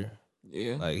dope player.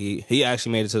 Yeah, Like he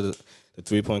actually made it to the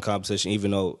 3-point competition,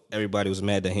 even though everybody was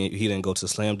mad that he didn't go to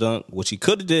slam dunk, which he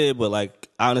could have did. But like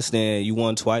I understand, you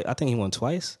won twice. I think he won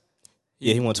twice.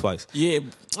 Yeah, he won twice. Yeah,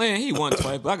 man, he won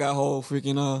twice, but I got a whole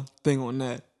freaking thing on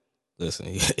that. Listen,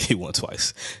 he won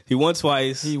twice. He won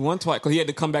twice. He won twice because he had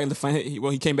to come back and defend.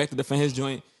 He came back to defend his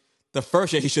joint. The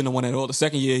first year he shouldn't have won at all. The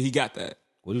second year he got that.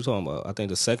 What are you talking about? I think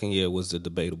the second year was the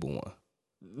debatable one.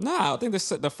 Nah, I think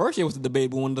the first year was the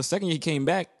debatable one. The second year he came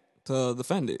back to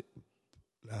defend it.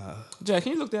 Nah. Jack,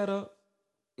 can you look that up?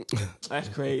 That's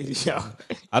crazy, yo.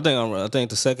 I think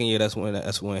the second year that's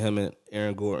when him and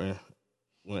Aaron Gordon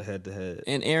went head to head.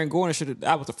 And Aaron Gordon should have.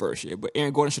 That was the first year, but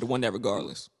Aaron Gordon should have won that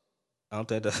regardless. I don't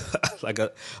think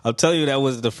that. I'm telling you, that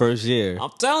was the first year.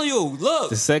 I'm telling you, look.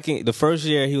 The first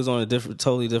year he was on a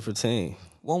totally different team.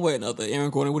 One way or another, Aaron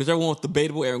Gordon. Whichever one was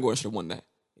debatable, Aaron Gordon should have won that.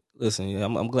 Listen, yeah,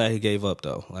 I'm glad he gave up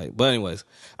though. Like, but anyways,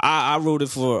 I rooted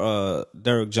for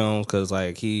Derrick Jones because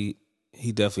like he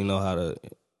definitely know how to.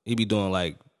 He be doing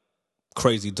like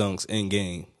crazy dunks in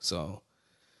game, so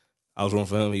I was rooting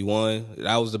for him. He won.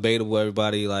 That was debatable.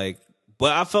 Everybody like,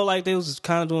 but I felt like they was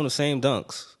kind of doing the same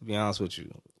dunks. To be honest with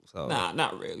you. So, Nah,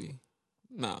 not really.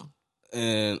 No.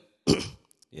 And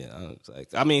yeah,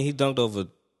 I mean, he dunked over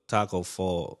Taco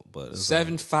Fall, but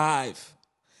 7'5".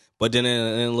 But then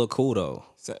it didn't look cool though.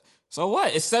 So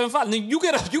what? It's 7'5". You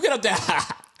get up there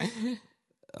high.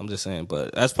 I'm just saying,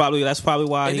 but that's probably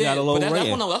why he got a low rating.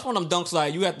 That's one of them dunks.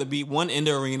 Like you have to be one in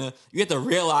the arena. You have to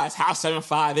realize how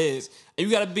 7'5" is, and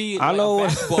you got to be like, a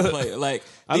basketball player. Like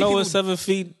I know what 7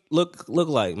 feet look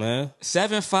like, man.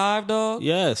 7'5", dog.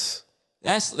 Yes,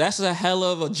 that's a hell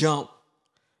of a jump.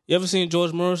 You ever seen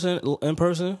George Morrison in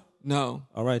person? No.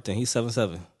 All right then, he's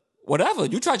 7'7". Whatever.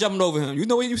 You try jumping over him. You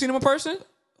know when you seen him in person?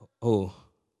 Oh,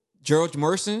 George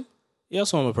Morrison. Yeah, I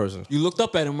saw him in person. You looked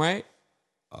up at him, right?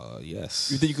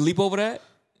 Yes. You think you can leap over that?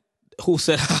 Who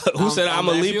said I'm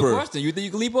a leaper? You think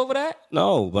you can leap over that?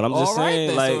 No, but I'm just saying,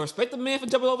 then. like, So respect the man for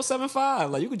jumping over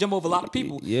 7'5". Like you can jump over a lot of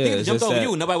people. Yeah, he could have jumped over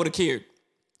you, and nobody would have cared.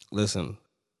 Listen,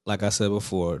 like I said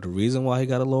before, the reason why he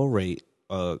got a low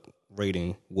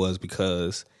rating was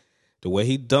because the way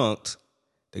he dunked,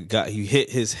 he hit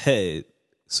his head,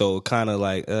 so kind of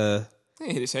like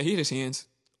he hit his head. He hit his hands.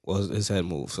 Well, his head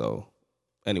moved. So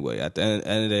anyway, at the end of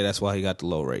the day, that's why he got the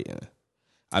low rating.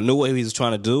 I knew what he was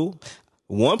trying to do.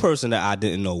 One person that I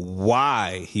didn't know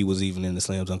why he was even in the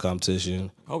slam dunk competition.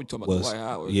 Oh, you talking about Dwight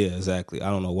Howard? Yeah, exactly. I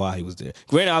don't know why he was there.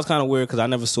 Granted, I was kind of weird because I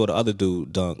never saw the other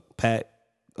dude dunk, Pat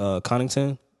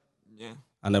Connaughton. Yeah,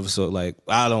 I never saw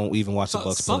I don't even watch the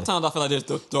Bucks play. Sometimes I feel like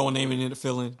just throw a name in there to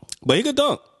fill in. But he could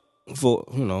dunk for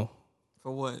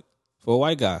For what? For a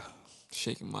white guy.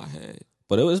 Shaking my head.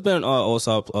 But it's been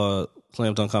also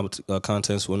slam dunk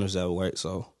contest winners that were white.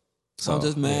 So I'm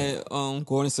just mad.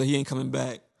 Gordon said he ain't coming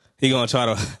back. He gonna try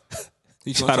to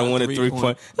win a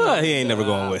 3-point. He ain't never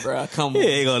gonna win. Bro, come on. He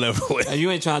ain't gonna never win. If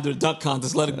you ain't trying to do the dunk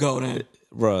contest, let it go then.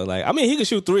 Bro, he can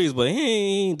shoot threes, but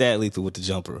he ain't that lethal with the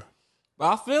jumper.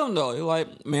 But I feel him though. He's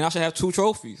like, man, I should have 2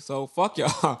 trophies. So fuck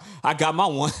y'all. I got my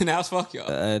one. Now it's fuck y'all.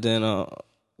 And then,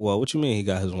 what you mean he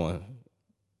got his one?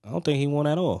 I don't think he won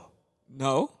at all.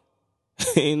 No.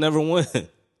 He ain't never won.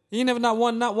 He ain't never not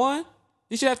won?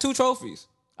 He should have 2 trophies.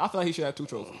 I feel like he should have 2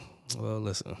 trophies. Well,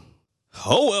 listen.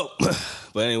 Oh, well.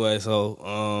 But anyway,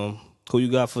 so, who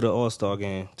you got for the All-Star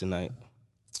game tonight?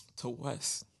 To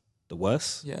West. The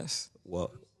West? Yes.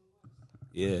 Well,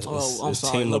 yeah. I'm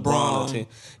sorry, Team LeBron. Team.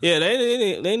 Yeah,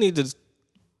 they need to.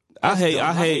 I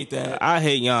hate that. I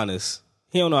hate Giannis.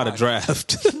 He don't know how to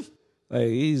draft.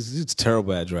 He's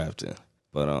terrible at drafting.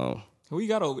 But who you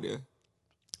got over there?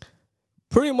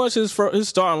 Pretty much his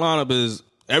starting lineup is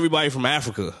everybody from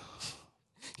Africa.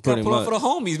 Pretty much for the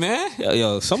homies, man.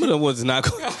 Yo, some of them was not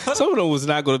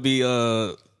going to be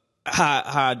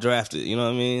high drafted. You know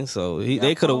what I mean? So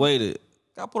they could have waited.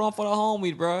 Got put on for the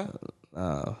homies, bro.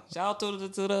 Shout out to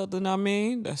the you know what I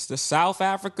mean? That's the South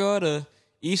Africa, the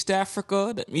East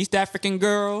Africa, the East African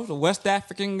girls, the West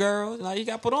African girls. Like, you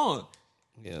got put on.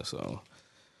 Yeah, so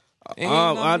I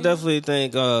mean? definitely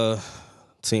think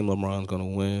Team LeBron's gonna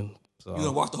win. So. You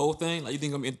gonna watch the whole thing? Like, you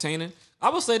think it's gonna be entertaining? I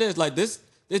will say this: like this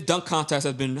dunk contest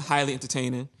has been highly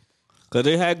entertaining. Cause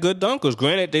they had good dunkers.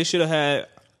 Granted, they should have had.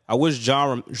 I wish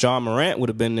John Morant would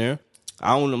have been there.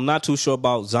 I'm not too sure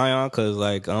about Zion because,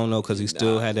 like, I don't know because he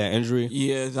still had that injury.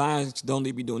 Yeah, Zion don't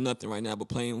need to be doing nothing right now but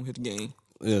playing his game.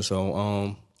 Yeah,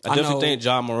 so I definitely think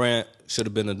John Morant should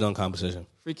have been in the dunk competition.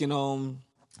 Freaking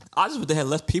I just wish they had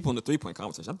less people in the 3-point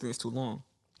competition. I think it's too long.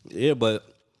 Yeah, but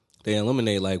they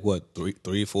eliminate like what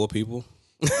 3, 4 people.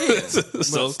 Yeah,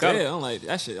 so still, I'm like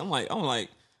that shit. I'm like, oh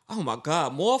my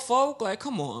god, more folk. Like,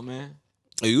 come on, man.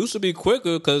 It used to be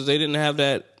quicker because they didn't have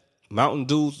that Mountain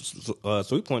Dew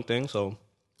 3-point thing. So,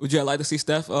 would you like to see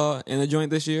Steph in the joint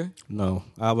this year? No,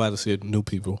 I'd rather see new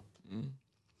people.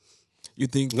 You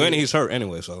think? Granted, he's hurt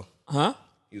anyway. So,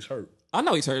 he's hurt. I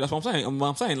know he's hurt. That's what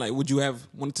I'm saying. Like, would you have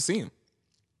wanted to see him?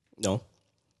 No.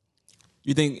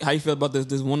 You think? How you feel about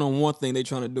this one-on-one thing they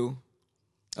trying to do?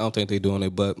 I don't think they're doing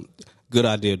it, but good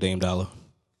idea, Dame Dollar.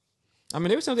 I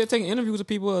mean, every time they're taking interviews with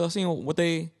people, seeing what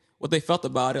they felt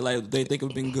about it, like they think it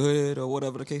would have been good or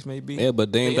whatever the case may be. Yeah,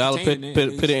 but Dame Dollar put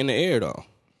it in the air though.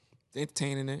 They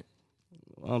entertaining it.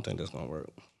 I don't think that's gonna work.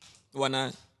 Why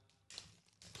not?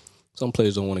 Some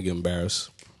players don't want to get embarrassed.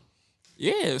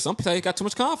 Yeah, some players got too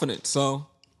much confidence. So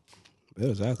yeah,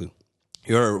 exactly.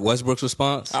 You heard Westbrook's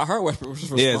response? I heard Westbrook's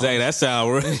response. Yeah,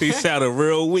 exactly. He sounded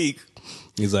real weak.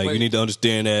 He's like, you need to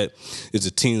understand that it's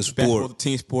a team sport. A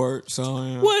team sport. So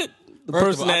yeah. What? The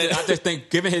person I just think,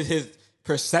 given his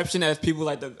perception as people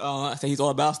like I say he's all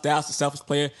about styles, a selfish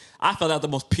player. I felt that was the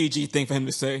most PG thing for him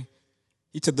to say.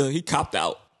 He copped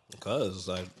out. Because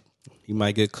like he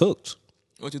might get cooked.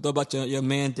 What you thought about your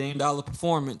man Dame Dollar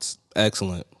performance?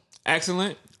 Excellent.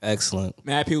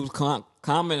 Mad people was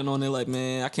commenting on it like,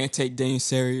 man, I can't take Dame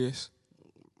serious.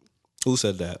 Who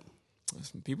said that?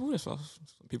 Some people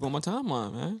on my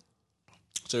timeline, man.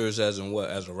 Serious as in what?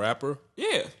 As a rapper?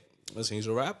 Yeah. Listen, he's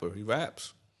a rapper. He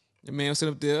raps. The man sit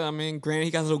up there. I mean, granted,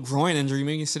 he got a little groin injury.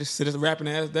 Man, he sit his rapping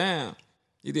ass down.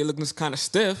 He did looking kind of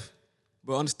stiff,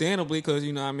 but understandably, because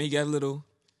you know, I mean, he got little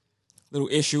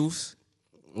issues.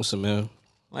 Listen, man.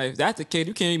 Like if that's the kid,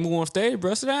 you can't even move on stage,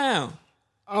 bro. Sit down.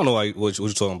 I don't know what you're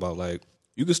talking about. Like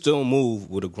you can still move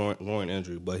with a groin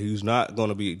injury, but he's not going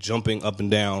to be jumping up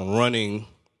and down, running.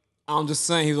 I'm just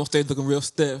saying he was on stage looking real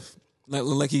stiff,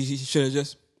 like he should have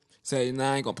just said,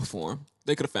 "Nah, I ain't gonna perform."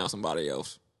 They could have found somebody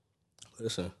else.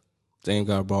 Listen, they ain't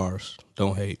got bars.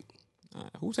 Don't hate.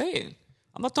 Who's hating?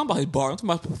 I'm not talking about his bar. I'm talking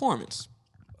about his performance.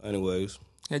 Anyways.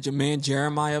 Had your man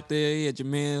Jeremiah up there. You had your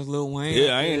man Lil Wayne.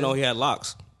 Yeah, I didn't know he had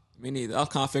locks. Me neither. I was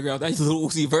trying to figure out that he's a little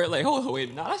Uzi Vert. Like, hold on,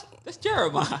 wait. No, that's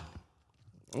Jeremiah.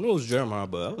 I knew it was Jeremiah,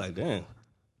 but I was like, damn.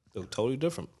 They were totally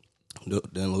different.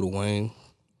 Then Lil Wayne.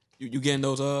 You getting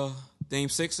those Dame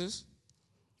Sixes?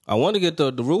 I want to get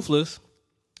the Roofless.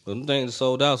 But them things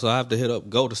sold out, so I have to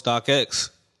go to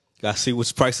StockX. Gotta see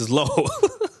which price is low.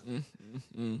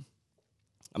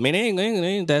 I mean, they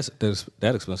ain't that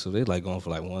expensive. They like going for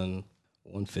like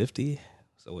 $150.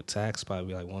 So with tax,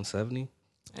 probably like $170.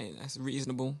 Hey, that's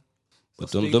reasonable. But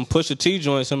them Pusha T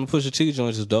joints,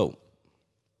 is dope.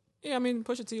 Yeah, I mean,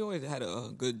 Pusha T always had a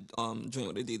good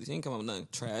joint with Adidas. He ain't come up with nothing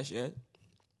trash yet.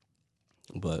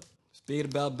 But speaking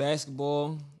about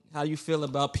basketball, how you feel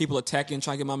about people attacking,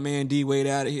 trying to get my man D Wade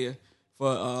out of here for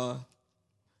well,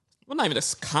 not even a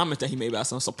comment that he made about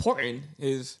son, supporting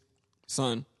his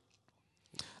son.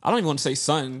 I don't even want to say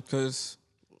son because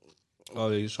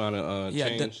he's trying to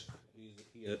change.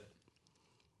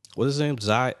 What is his name?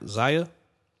 Zaya. Zaya,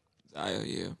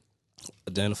 yeah.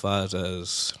 Identifies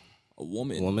as a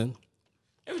woman.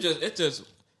 It just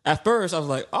at first I was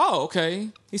like, oh, okay,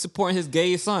 he's supporting his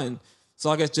gay son. So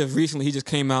I guess just recently he just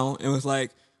came out and was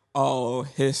like, oh,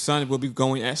 his son will be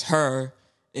going as her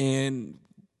and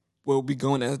will be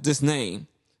going as this name.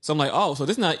 So I'm like, oh, so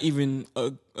this is not even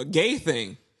a gay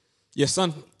thing. Your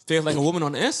son feels like a woman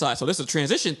on the inside, so this is a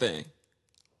transition thing.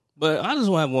 But I just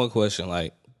want to have one question,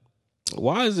 like,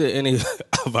 why is it any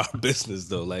of our business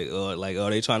though? Like, are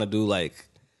they trying to do like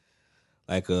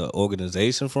a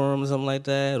organization for him or something like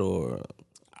that, or?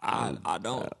 I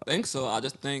don't think so. I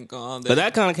just think but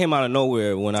that kind of came out of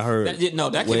nowhere when I heard. That came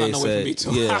out of nowhere for me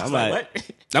too. Yeah, I'm like,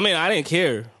 what? I mean, I didn't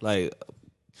care. Like,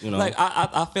 you know, like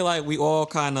I feel like we all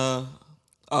kind of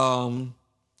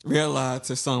realized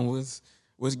his son was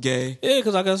gay. Yeah,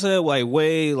 because like I said, like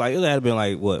it had been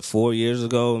like what 4 years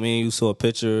ago. I mean, you saw a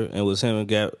picture and it was him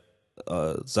and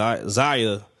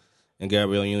Zaya and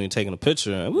Gabrielle Union taking a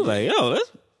picture, and we were like, yo,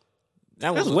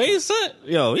 That That's was Wade's son.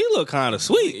 Yo, he look kind of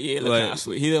sweet. Yeah, he look kind of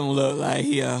sweet. He don't look like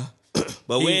he.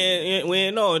 But we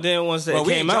ain't know. And then once that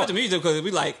came out, we because we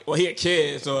like, well, he a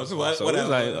kid, so whatever.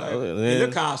 Like, he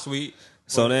look kind of sweet.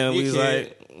 So then we was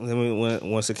like,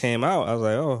 once it came out, I was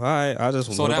like, oh, all right. I just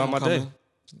went about my day.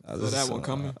 I saw that one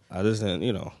coming. I just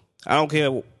didn't, I don't care.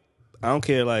 I don't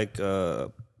care like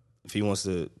if he wants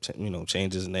to,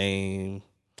 change his name.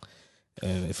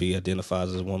 And if he identifies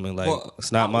as a woman, like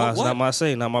it's not my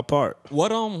say, not my part.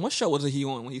 What show was he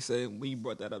on when you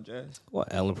brought that up, Jazz?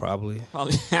 What, Ellen probably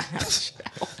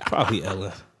probably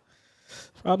Ellen.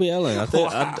 Probably Ellen. I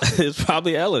think it's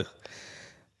probably Ellen.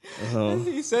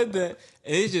 He said that,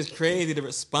 and it's just crazy the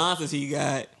responses he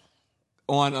got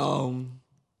on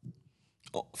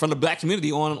from the black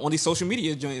community on these social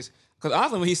media joints. Because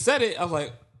honestly, when he said it, I was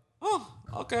like, oh,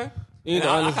 okay.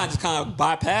 I kind of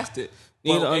bypassed it.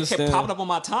 It kept popping up on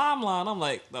my timeline. I'm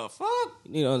like, the fuck?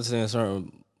 You need to understand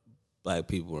certain black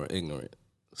people are ignorant.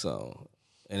 So,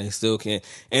 and they still can't.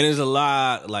 And there's a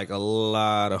lot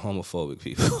of homophobic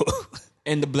people.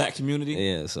 In the black community?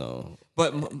 Yeah, so.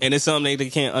 And it's something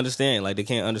they can't understand. Like, they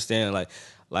can't understand.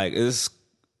 Like it's,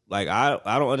 like, I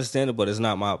don't understand it, but it's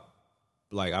not my,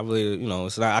 like, I really,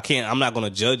 it's not, I'm not going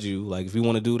to judge you. Like, if you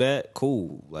want to do that,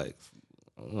 cool. Like,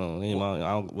 I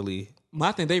don't really.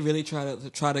 I think they really try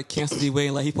to cancel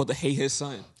D-Wade, like he's supposed to hate his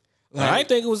son. Like, I didn't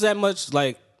think it was that much.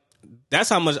 Like, that's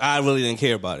how much I really didn't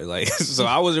care about it. Like, so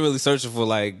I wasn't really searching for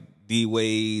like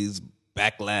D-Wade's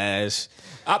backlash.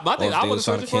 I think I wasn't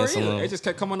searching for it either. It just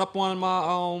kept coming up on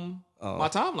my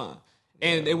timeline,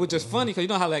 and it was just funny because you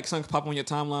know how like something pop on your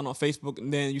timeline on Facebook,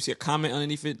 and then you see a comment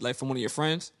underneath it, like from one of your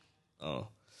friends. Oh,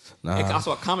 nah. I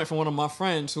saw a comment from one of my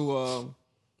friends who.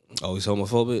 He's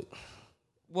homophobic.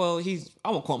 Well,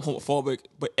 I won't call him homophobic,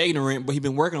 but ignorant. But he's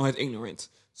been working on his ignorance.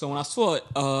 So when I saw it,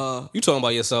 you talking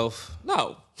about yourself?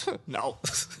 No, hell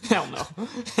no.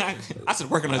 I said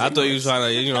working on his. I thought you was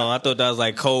trying to, I thought that was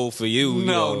like code for you.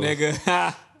 No,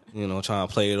 nigga. Trying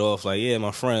to play it off like, yeah,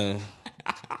 my friend.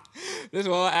 This is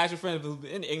what I asked your friend who's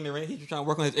been ignorant. He's trying to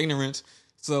work on his ignorance.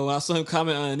 So when I saw him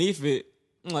comment underneath it,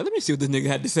 I'm like, let me see what this nigga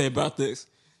had to say about this.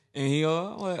 And he,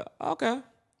 I'm like, okay.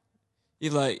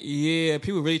 He's like, yeah,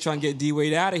 people really trying to get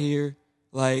D-Wade out of here.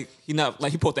 Like, he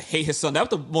supposed to hate his son. That was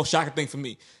the most shocking thing for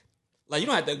me. Like, you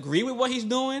don't have to agree with what he's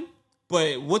doing,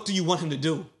 but what do you want him to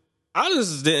do? I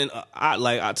just didn't,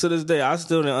 to this day, I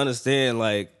still didn't understand.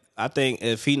 Like, I think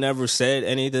if he never said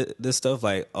any of this stuff,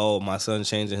 like, oh, my son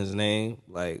changing his name,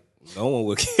 like, no one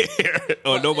would care.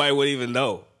 Or nobody would even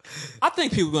know. I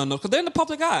think people going to know, because they're in the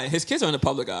public eye. His kids are in the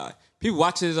public eye. People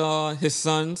watch his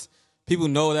sons. People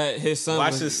know that his son...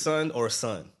 Watch his son or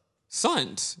son?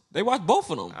 Sons. They watch both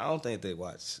of them. I don't think they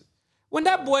watch. When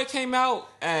that boy came out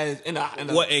as in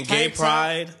Gay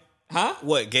Pride? Huh?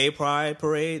 What, Gay Pride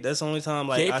Parade? That's the only time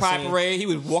like Gay Pride Parade. He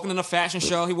was walking in a fashion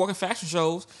show. He walking fashion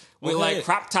shows with like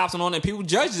crop tops on, and people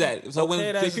judge that. So when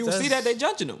people see that, they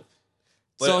judging him.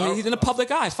 So he's in the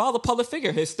public eye. His father's a public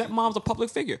figure. His stepmom's a public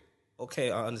figure.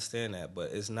 Okay, I understand that,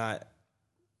 but it's not.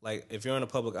 Like, if you're in the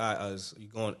public eye,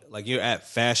 you're at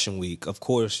Fashion Week, of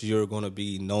course you're going to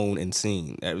be known and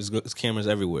seen. There's cameras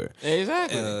everywhere.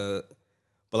 Exactly.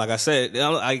 But like I said,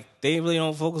 they really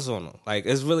don't focus on him. Like,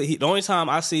 it's really, the only time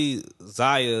I see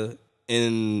Zaya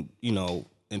in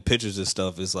pictures and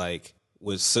stuff is like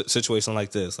with situation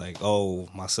like this. Like, oh,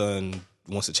 my son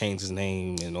wants to change his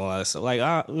name and all that stuff. Like,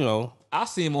 I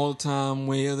see him all the time,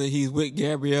 whether he's with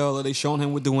Gabrielle or they showing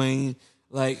him with Dwayne.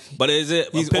 Like, but is it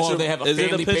a picture? They have a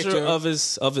family picture of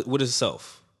it with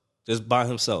himself, just by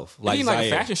himself? Like, he's like a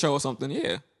fashion show or something.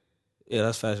 Yeah,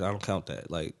 that's fashion. I don't count that.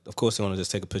 Like, of course, they want to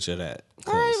just take a picture of that.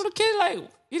 All right, but the kid, like,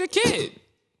 he's a kid.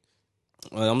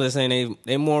 Well, I'm just saying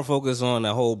they more focus on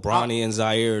that whole Bronny and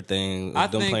Zaire thing. I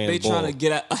think they trying to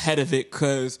get ahead of it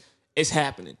because it's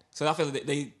happening. So I feel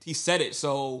like he said it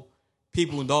so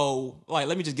people know. Like,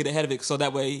 let me just get ahead of it so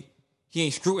that way he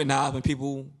ain't scrutinized when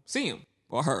people see him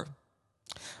or her.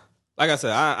 Like I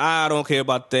said, I don't care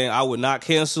about the thing. I would not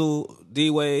cancel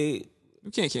D-Wade.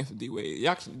 You can't cancel D-Wade.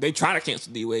 They try to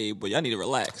cancel D-Wade, but y'all need to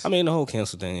relax. I mean, the whole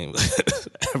cancel thing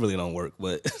really don't work.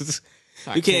 But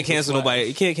you can't cancel nobody.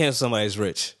 You can't cancel somebody who's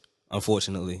rich,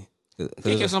 unfortunately. You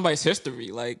can't cancel somebody's history.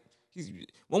 Like, he's,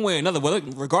 one way or another,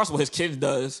 regardless of what his kid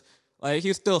does, like,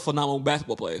 he's still a phenomenal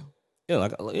basketball player. Yeah,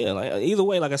 either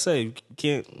way, like I said, you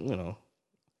can't,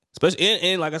 especially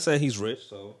and like I said, he's rich,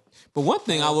 so. But one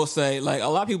thing I will say, like, a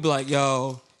lot of people be like,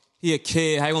 yo, he a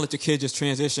kid. How you gonna let your kid just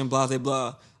transition, blah, blah,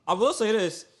 blah. I will say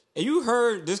this. If you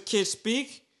heard this kid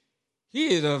speak,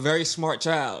 he is a very smart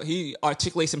child. He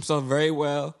articulates himself very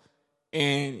well,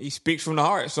 and he speaks from the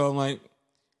heart. So I'm like,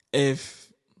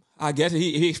 if I guess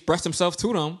he expressed himself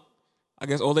to them, I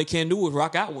guess all they can do is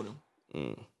rock out with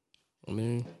him. I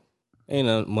mean, ain't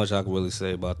not much I can really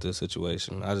say about this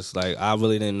situation. I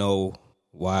really didn't know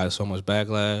why so much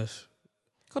backlash.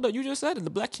 Hold up, you just said it. The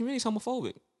black community is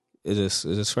homophobic. It's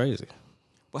just crazy.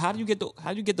 But how do you get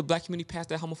the black community past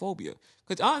that homophobia?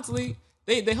 Because honestly,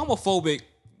 they homophobic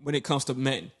when it comes to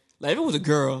men. Like if it was a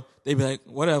girl, they'd be like,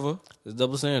 whatever. It's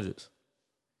double standards.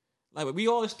 Like but we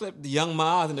all accept the Young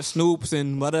Miles and the Snoops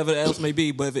and whatever else may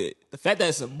be. But the fact that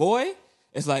it's a boy,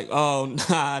 it's like, oh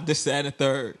nah, this, that, and the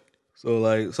third. So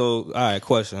all right,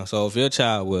 question. So if your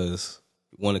child was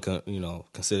want to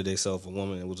consider themselves a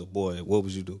woman and was a boy, what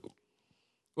would you do?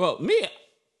 Well, me,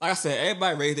 like I said,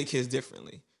 everybody raise their kids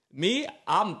differently. Me,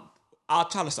 I'll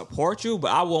try to support you,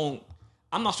 but I won't.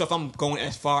 I'm not sure if I'm going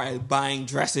as far as buying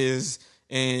dresses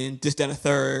and this, that, and the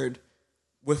third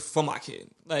for my kid.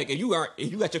 Like if you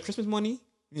got your Christmas money,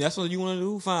 that's what you want to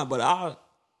do, fine. But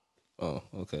oh,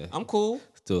 okay, I'm cool.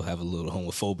 Still have a little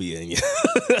homophobia in you.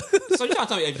 So you trying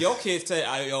to tell me if your kids say,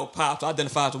 "Yo, pops, I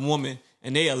identify as a woman,"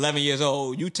 and they 11 years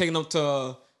old, you taking them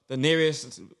to the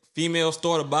nearest female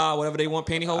store to buy whatever they want,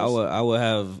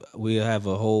 pantyhose? We have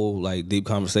a whole like deep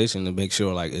conversation to make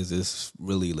sure like, is this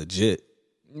really legit?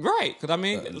 Right, because I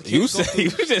mean, you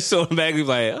just so back, you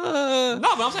like, no,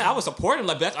 but I'm saying I would support him.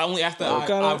 Like that's only after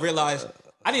I realized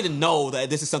I need to know that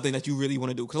this is something that you really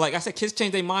want to do. Because like I said, kids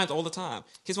change their minds all the time.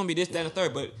 Kids want to be this, that, and the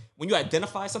third. But when you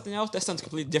identify something else, that's something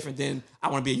completely different than I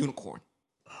want to be a unicorn.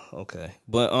 Okay,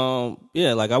 but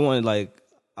yeah, like I went like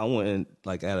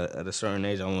at a certain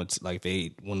age, I want like if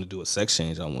they want to do a sex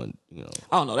change, I want I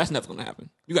don't know. That's never gonna happen.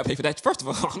 You got to pay for that. First of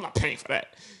all, I'm not paying for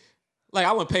that. Like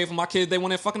I wouldn't pay for my kids. They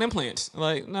want their fucking implants.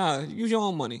 Like nah, use your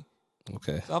own money.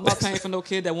 Okay, so I'm not paying for no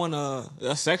kid that want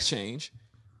a sex change.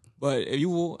 But if you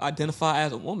will identify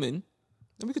as a woman,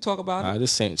 then we could talk about it. All right,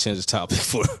 this ain't change the topic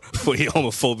for your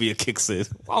homophobia kicks in.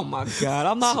 Oh my God,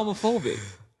 I'm not homophobic.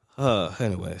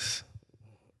 Anyways.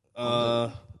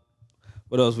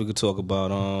 What else we could talk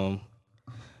about?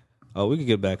 We could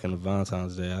get back into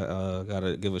Valentine's Day. I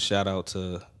gotta give a shout out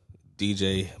to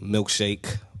DJ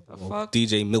Milkshake.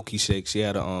 DJ Milky Shake. She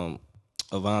had a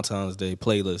Valentine's Day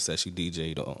playlist that she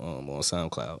DJ'd on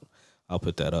SoundCloud. I'll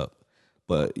put that up.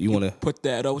 But you want to put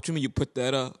that up? What you mean you put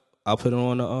that up? I'll put it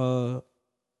on the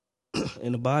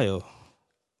in the bio.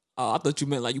 Oh, I thought you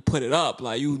meant like you put it up,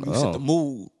 like you set the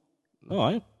mood. No,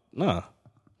 I ain't. Nah.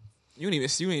 You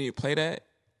didn't even play that.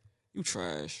 You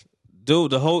trash,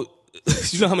 dude. The whole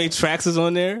you know how many tracks is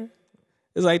on there?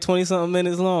 It's like 20-something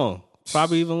minutes long,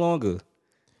 probably even longer.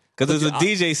 Because it's a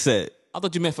DJ set. I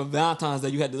thought you meant for Valentine's Day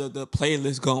you had the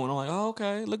playlist going. I'm like, oh,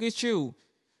 okay, look at you.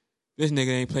 This nigga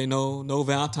ain't play no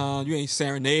Valentine. You ain't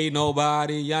serenade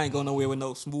nobody. Y'all ain't going nowhere with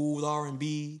no smooth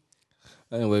R&B.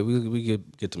 Anyway, we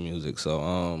get to music.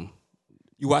 So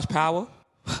you watch Power?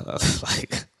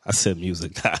 Like I said,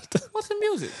 music. What's the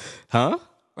music? Huh?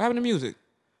 What happened to music?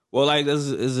 Well, like this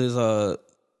is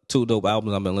two dope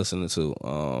albums I've been listening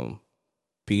to.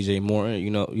 PJ Morton,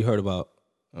 you heard about.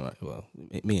 All right, well,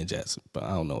 me and Jackson, but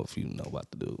I don't know if you know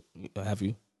about the dude. Have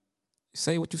you?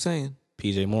 Say what you saying.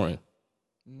 PJ Morton.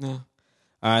 No. All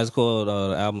right, it's called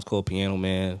the album's called Piano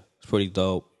Man. It's pretty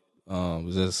dope.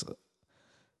 It's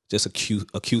just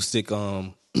acoustic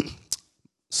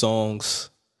songs.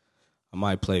 I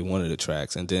might play one of the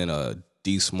tracks, and then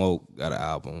D Smoke got an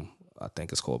album. I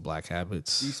think it's called Black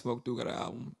Habits. D Smoke do got an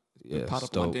album. Yeah, popped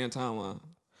up on my damn timeline.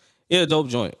 Yeah, dope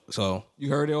joint. So you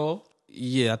heard it all?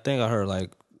 Yeah, I think I heard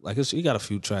like he got a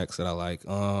few tracks that I like.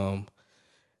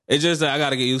 It's just that I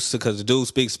got to get used to because the dude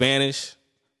speaks Spanish,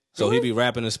 so he be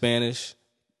rapping in Spanish.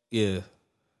 Yeah,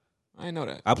 I didn't know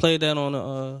that. I played that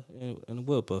on in the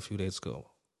whip a few days ago.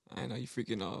 I didn't know you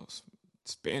freaking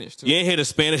Spanish too. You ain't hear the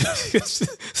Spanish,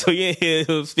 so you ain't hear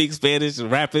him speak Spanish and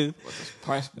rapping.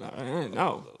 I didn't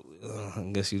know. I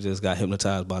guess you just got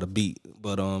hypnotized by the beat,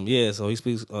 but yeah. So he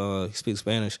speaks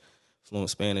Spanish, fluent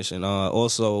Spanish, and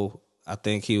also I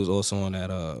think he was also on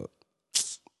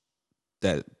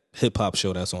that hip hop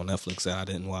show that's on Netflix that I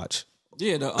didn't watch.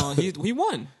 Yeah, he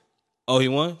won. Oh, he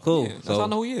won? Cool. Yeah, that's how I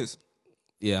know who he is.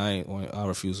 Yeah, I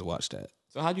refuse to watch that.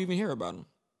 So how'd you even hear about him?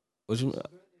 What you mean?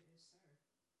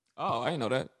 Oh, I didn't know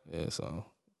that. Yeah, so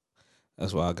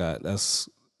that's why that's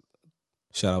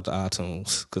shout out to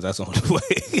iTunes because that's on the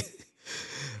way.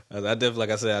 I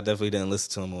definitely didn't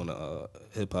listen to him on the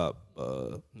hip hop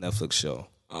Netflix show.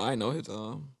 Oh, I know his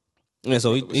Yeah,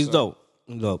 so he's dope.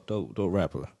 Dope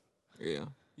rapper. Yeah.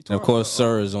 And of course,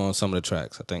 Sir is on some of the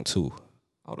tracks. I think 2.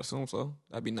 I would assume so.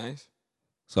 That'd be nice.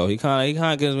 So he kind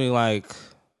of gives me like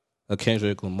a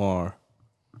Kendrick Lamar.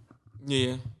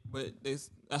 Yeah, but that's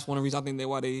one of the reasons I think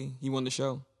why he won the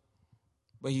show.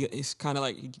 But it's kind of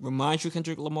like he reminds you of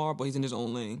Kendrick Lamar, but he's in his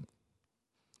own lane.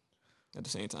 at the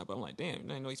same time. But I'm like, damn, I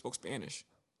didn't know he spoke Spanish.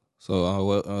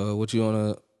 So what you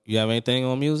wanna? You have anything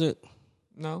on music?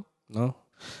 No. No.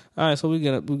 All right, so we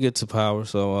get to Power.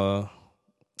 So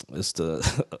it's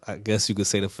the I guess you could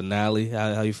say the finale.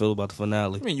 How you feel about the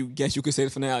finale? I mean, you could say the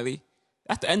finale.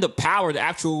 That's the end of Power, the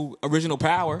actual original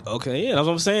Power. Okay, yeah, that's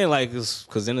what I'm saying. Like,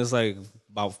 because then it's like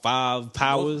about 5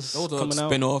 powers Those are coming out.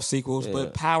 spin-off sequels, Yeah.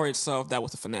 but Power itself, that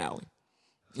was the finale.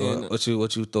 So And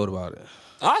what you thought about it?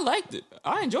 I liked it.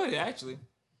 I enjoyed it actually.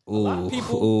 lot of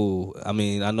people- Ooh. I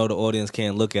mean, I know the audience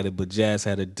can't look at it, but Jazz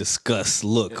had a disgust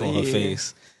look on her Yeah.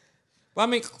 face. But I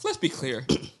mean, let's be clear.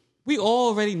 We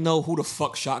already know who the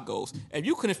fuck Shot Ghost. If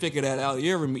you couldn't figure that out,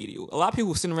 you're remedial. A lot of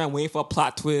people sitting around waiting for a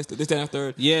plot twist, this, that, and the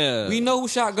third. Yeah. We know who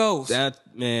Shot Ghost. That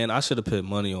man, I should have put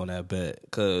money on that bet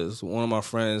because one of my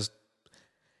friends,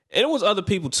 and it was other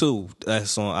people too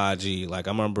that's on IG. Like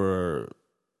I remember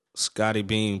Scotty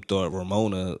Beam thought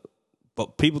Ramona,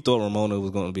 but people thought Ramona was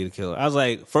going to be the killer. I was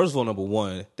like, first of all, number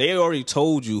one, they had already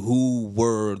told you who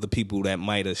were the people that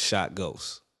might have shot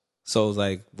Ghost. So it was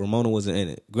like Ramona wasn't in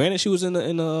it. Granted, she was in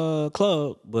the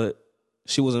club, but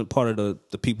she wasn't part of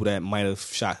the people that might have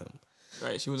shot him.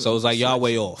 Right. She was. So it's like y'all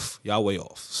way off. Y'all way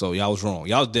off. So y'all was wrong.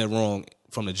 Y'all was dead wrong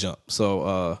from the jump.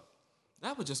 So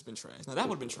That would just been trash. Now that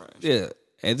would have been trash. yeah.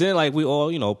 And then like we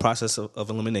all, process of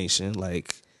elimination.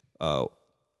 Like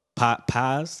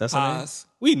Paz, that's her name? Paz.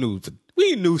 We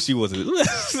knew she wasn't.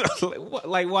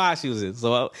 like why she was in.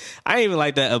 So I didn't even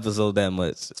like that episode that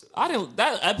much. I didn't.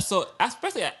 That episode,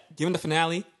 especially given the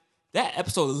finale, that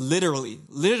episode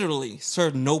literally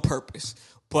served no purpose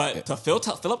but to fill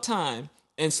up time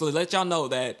and so let y'all know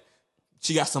that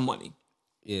she got some money.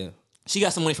 Yeah. She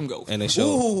got some money from Ghost. And they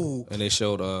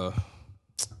showed Ooh.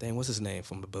 dang, what's his name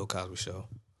from the Bill Cosby show?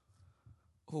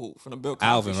 Ooh, from the Bill Cosby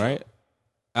Alvin, show. right?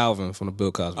 Alvin from the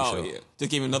Bill Cosby Oh show. yeah, just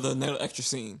gave him another extra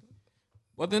scene.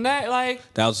 But then that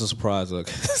That was a surprise look.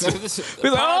 we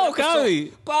like, oh,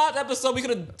 Cosby. Pod episode we could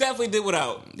have definitely did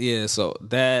without. Yeah, so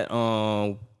that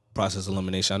process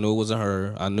elimination, I knew it wasn't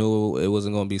her. I knew it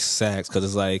wasn't going to be Sax because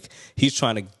it's like he's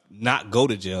trying to not go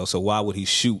to jail, so why would he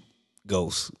shoot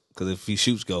Ghost? Because if he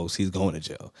shoots Ghost, he's going to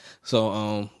jail.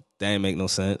 So that ain't make no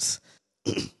sense.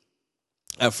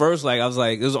 At first, like I was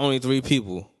like, there's only 3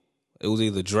 people. It was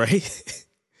either Dre,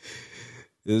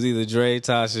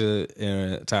 Tasha,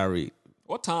 and Tyreek.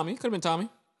 Or Tommy. Could have been Tommy.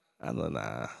 I don't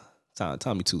know.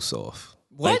 Tommy too soft.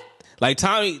 What? Like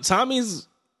Tommy's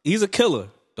he's a killer.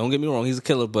 Don't get me wrong, he's a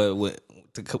killer. But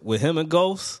with him and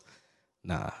Ghost,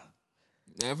 nah.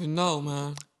 Never know,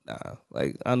 man. Nah.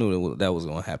 Like I knew that was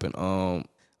gonna happen. The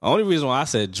only reason why I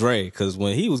said Dre, because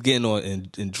when he was getting on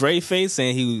in Dre face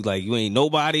saying he was like, you ain't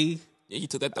nobody. Yeah, he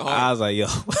took that to I heart. was like,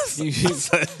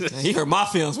 yo, He hurt my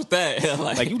feelings with that.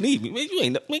 like you need me, man. You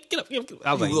ain't man, get up.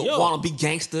 I was like, you yo, want to be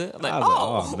gangster? I'm like, I was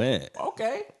like, oh man.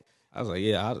 Okay. I was like,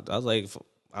 yeah. I was like,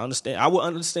 I understand. I would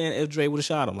understand if Dre would have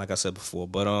shot him, like I said before.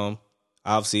 But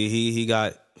obviously he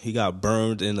got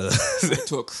burned in a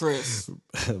To a crisp.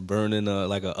 burned in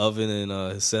like an oven in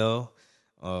his cell.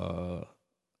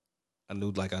 I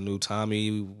knew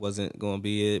Tommy wasn't gonna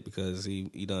be it because he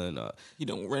done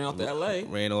Ran off to L.A.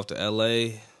 ran off to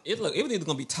L.A. It was either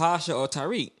gonna be Tasha or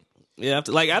Tyreek. Yeah,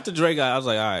 after Dre got, I was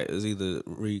like, all right, it's either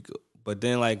Reek. But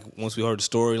then like once we heard the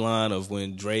storyline of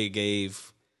when Dre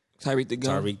gave Tyreek the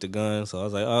gun. Tyreek the gun, so I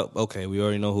was like, oh, okay, we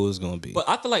already know who it's gonna be. But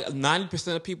I feel like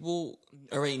 90% of people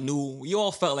already knew. We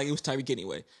all felt like it was Tyreek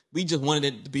anyway. We just wanted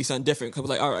it to be something different because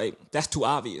we're like, all right, that's too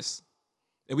obvious.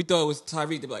 If we thought it was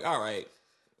Tyreek, they'd be like, all right.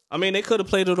 I mean, they could have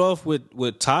played it off with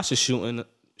Tasha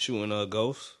shooting a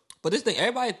Ghost. But this thing,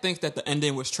 everybody thinks that the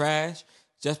ending was trash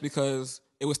just because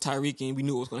it was Tyreek and we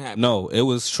knew it was going to happen. No, it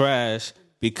was trash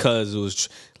because it was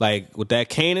like with that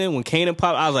Kanan. When Kanan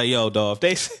popped, I was like, "Yo, dog,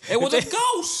 It was a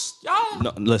ghost, y'all."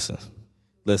 No, listen.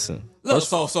 Look,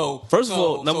 first of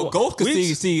all, Ghost could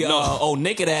see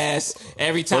naked ass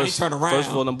every time he turn around. First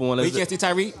of all, number one, but you can't see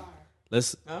Tyreek.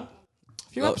 A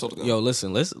few episodes ago. Yo,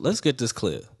 listen, let's get this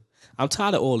clear. I'm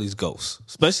tired of all these ghosts,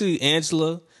 especially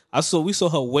Angela. We saw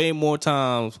her way more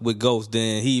times with ghosts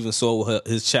than he even saw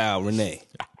his child Renee.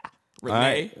 Renee,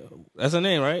 right? That's her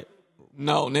name, right?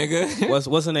 No, nigga.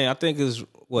 What's her name? I think it's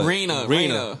what? Rena,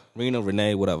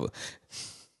 Renee, whatever.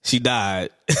 She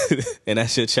died, and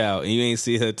that's your child, and you ain't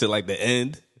see her till like the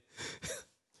end.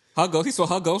 Her ghost. He saw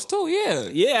her ghost too. Yeah.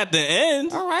 Yeah, at the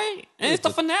end. All right, and it's the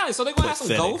finale, so they're gonna have some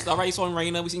ghosts. All right, you saw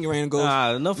Rena. We seen your Rena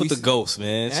ghost. Enough with the ghosts,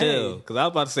 man. Chill. Because I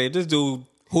was about to say this dude.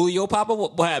 Julio Papa,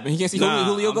 what happened? He can't see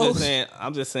Julio ghost.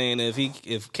 I'm just saying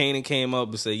if Kanan came up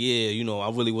and said, yeah,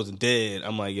 I really wasn't dead.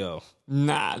 I'm like, yo.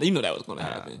 Nah, you know that was gonna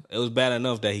happen. It was bad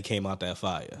enough that he came out that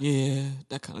fire. Yeah,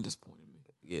 that kind of disappointed me.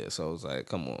 Yeah, so I was like,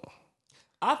 come on.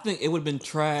 I think it would have been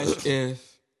trash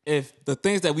if the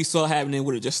things that we saw happening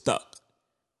would have just stuck.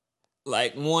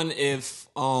 Like one, if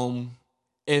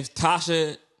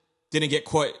Tasha didn't get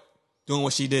caught doing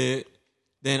what she did,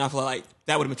 then I feel like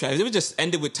that would have been trash. It would just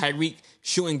ended with Tyreek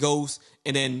shooting Ghost,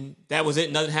 and then that was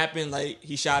it. Nothing happened. Like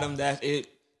he shot him. That's it.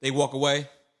 They walk away.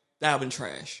 That would have been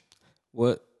trash.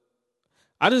 What?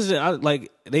 I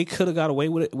like they could have got away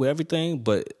with it with everything,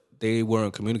 but they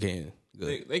weren't communicating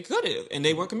good. They could have, and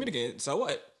they weren't communicating. So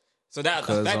what? So that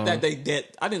the fact that they did,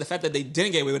 I think the fact that they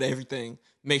didn't get away with everything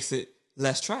makes it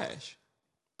less trash.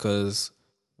 Because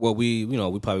we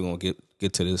probably gonna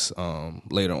get to this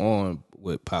later on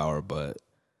with Power, but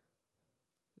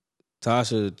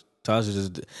Tasha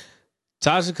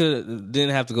didn't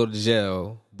have to go to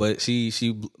jail, but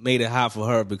she made it hot for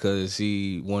her because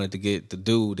she wanted to get the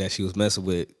dude that she was messing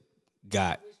with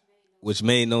which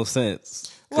made no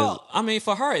sense. Well, I mean,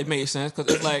 for her it made sense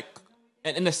because it's like,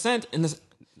 in a sense,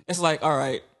 it's like, all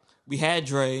right, we had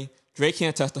Dre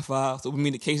can't testify, so we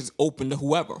mean the case is open to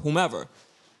whomever.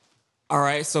 All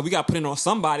right, so we got to pin it on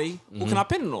somebody. Who can I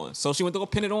pin it on? So she went to go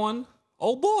pin it on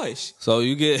old boys. So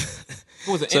you get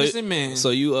who was an innocent man. So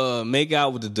you make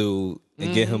out with the dude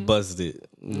and get him busted.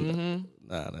 Mm-hmm.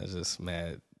 Nah, that's just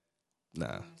mad.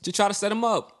 Nah. She tried to set him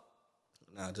up.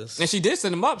 Nah, just and she did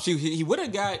set him up. He would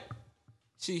have got.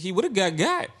 He would have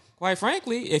got. Quite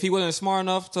frankly, if he wasn't smart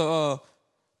enough to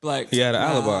like, he had an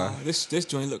alibi. This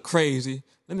joint look crazy.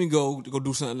 Let me go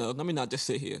do something else. Let me not just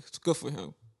sit here. It's good for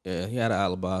him. Yeah, he had an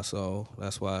alibi, so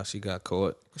that's why she got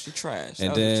caught. Cause she trash. And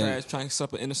that then was trash trying to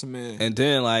sup an innocent man. And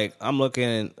then like I'm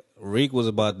looking, Reek was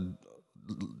about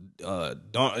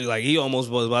he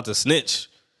almost was about to snitch.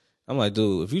 I'm like,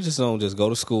 dude, if you just don't just go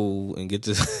to school and get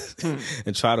this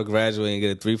and try to graduate and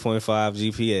get a 3.5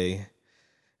 GPA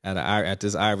at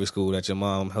this Ivy school that your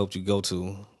mom helped you go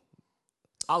to.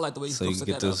 I like the way you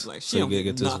get this. Like, she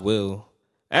get this will.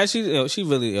 And she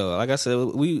really, like I said,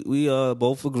 we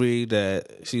both agree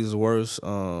that she's the worst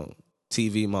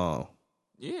TV mom.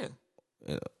 Yeah.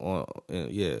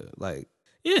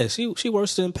 She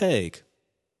worse than Peg.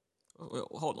 Wait,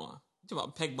 hold on. You talking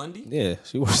about Peg Bundy? Yeah,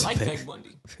 she worse. I like Peg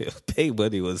Bundy. Peg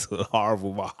Bundy was a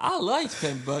horrible mom. I liked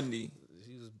Peg Bundy.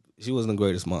 She wasn't the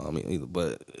greatest mom either,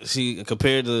 but she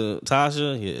compared to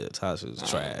Tasha, Tasha's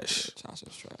trash.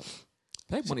 Tasha's trash.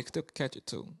 Peg Bundy still could catch it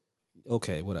too.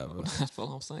 Okay, whatever. That's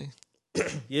all I'm saying.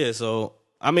 Yeah, so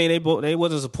I mean, they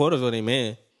wasn't supportive of their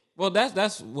man. Well,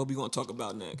 that's what we're gonna talk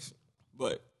about next.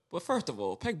 But first of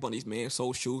all, Peg Bundy's man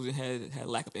sold shoes and had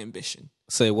lack of ambition.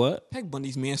 Say what? Peg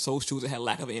Bundy's man sold shoes and had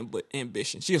lack of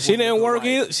ambition. She didn't work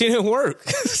either. She didn't work.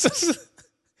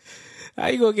 How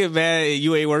you gonna get mad and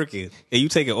you ain't working and you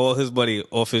taking all his money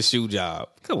off his shoe job?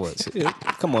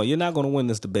 Come on, you're not gonna win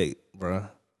this debate, bruh.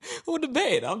 Who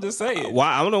debate? I'm just saying.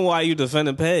 Why? I don't know why you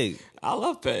defending Peg. I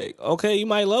love Peg. Okay, you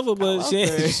might love her, but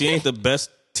she ain't the best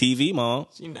TV mom.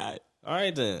 She not. All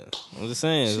right then. I'm just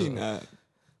saying. She not.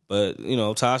 But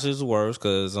Tasha's the worst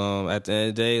because at the end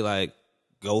of the day, like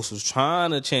Ghost was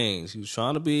trying to change. He was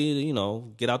trying to be,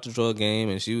 get out the drug game,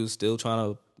 and she was still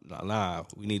trying to. Nah,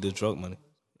 we need the drug money.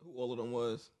 Who all of them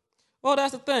was? Well,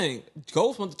 that's the thing.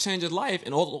 Ghost wanted to change his life,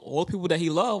 and all the people that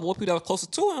he loved, all the people that were closer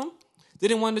to him,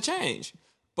 didn't want to change.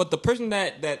 But the person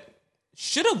that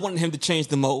should have wanted him to change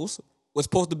the most was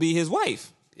supposed to be his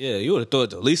wife. Yeah, you would have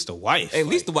thought at least the wife. At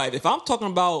least the wife. If I'm talking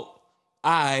about,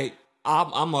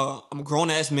 I'm a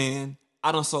grown ass man.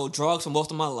 I done sold drugs for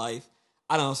most of my life.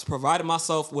 I done provided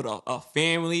myself with a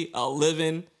family, a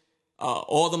living,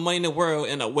 all the money in the world,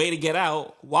 and a way to get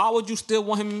out. Why would you still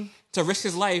want him to risk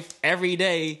his life every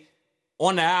day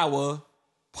on the hour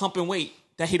pumping weight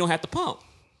that he don't have to pump?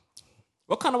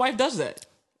 What kind of wife does that?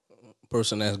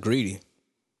 Person that's greedy.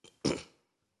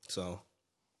 So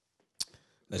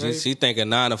she thinking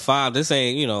 9 to 5. This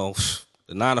ain't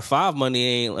the 9 to 5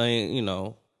 money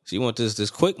ain't she want this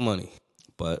quick money.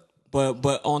 But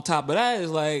on top of that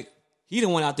is like he the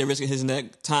one out there risking his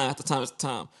neck time after time after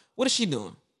time. What is she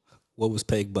doing? What was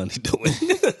Peg Bundy doing?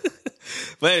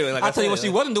 But anyway, I'll tell you what she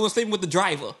wasn't doing, sleeping with the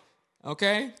driver.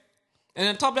 Okay? And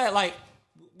on top of that, like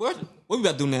what we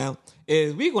about to do now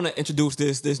is we're going to introduce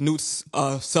this new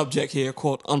subject here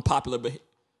called unpopular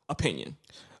opinion.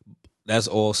 That's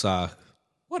all side.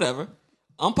 Whatever.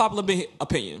 Unpopular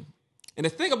opinion. And the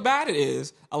thing about it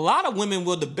is, a lot of women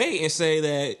will debate and say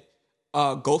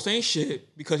that Ghost ain't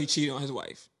shit because he cheated on his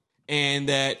wife. And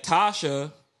that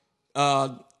Tasha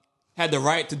had the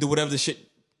right to do whatever the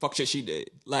fuck shit she did.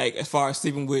 Like, as far as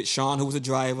sleeping with Sean, who was a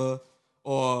driver,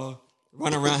 or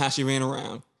running around how she ran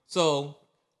around. So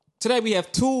today we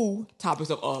have two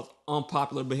topics of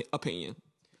unpopular opinion.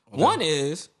 Okay. One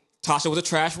is Tasha was a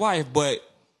trash wife, but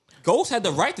Ghost had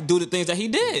the right to do the things that he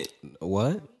did.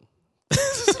 What?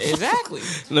 Exactly.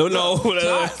 No.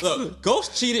 Look,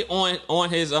 Ghost cheated on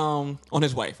his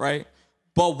wife, right?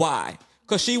 But why?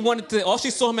 Because she wanted to. All she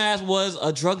saw him as was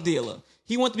a drug dealer.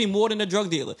 He wanted to be more than a drug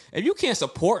dealer. If you can't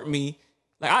support me,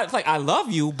 I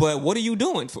love you, but what are you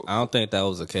doing for? I don't think that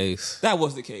was the case. That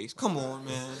was the case. Come on,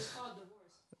 man.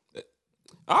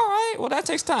 All right. Well, that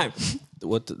takes time.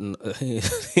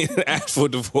 He asked for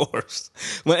divorce.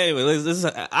 But anyway,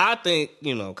 I think,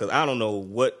 because I don't know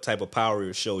what type of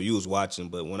Power show you was watching,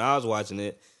 but when I was watching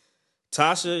it,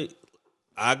 Tasha,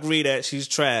 I agree that she's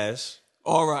trash.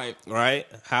 All right. Right?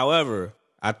 However,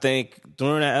 I think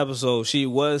during that episode, she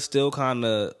was still kind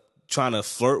of trying to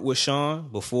flirt with Sean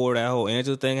before that whole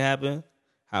Angela thing happened.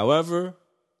 However,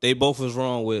 they both was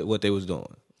wrong with what they was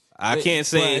doing. I can't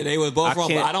say they was both wrong,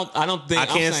 but I don't think I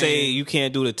can't say you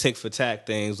can't do the tick for tack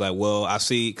things. Like, well, I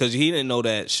see, because he didn't know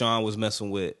that Sean was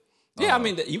messing with. Yeah, I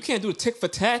mean, you can't do the tick for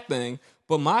tack thing.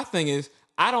 But my thing is,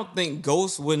 I don't think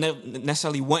Ghost would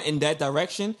necessarily went in that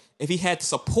direction if he had the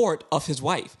support of his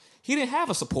wife. He didn't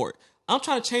have a support. I'm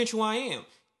trying to change who I am,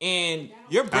 and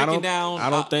you're breaking down.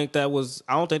 I don't think that was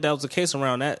the case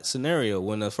around that scenario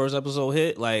when the first episode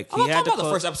hit. Like, I'm not talking about the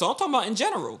first episode. I'm talking about in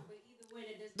general.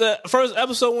 The first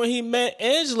episode when he met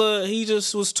Angela, he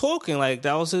just was talking like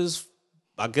that was his,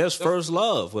 I guess, first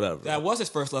love, whatever. That was his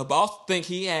first love, but I also think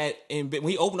he had, when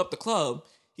he opened up the club,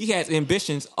 he had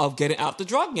ambitions of getting out the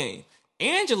drug game.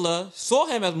 Angela saw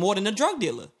him as more than a drug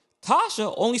dealer.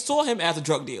 Tasha only saw him as a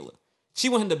drug dealer. She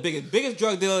wanted him the biggest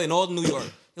drug dealer in all of New York.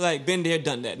 Like, been there,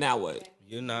 done that. Now what?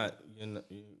 I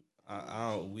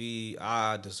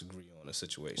disagree on the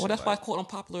situation. Well, that's why I call it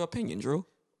unpopular opinion, Drew.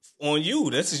 On you,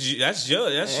 that's your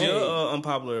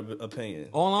unpopular opinion.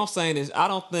 All I'm saying is, I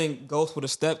don't think Ghost would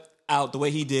have stepped out the way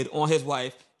he did on his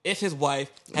wife if his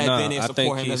wife had been there to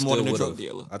support him as more than a drug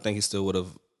dealer. I think he still would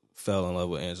have fell in love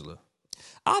with Angela.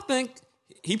 I think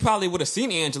he probably would have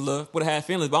seen Angela, would have had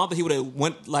feelings, but I don't think he would have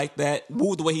went like that,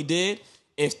 moved the way he did,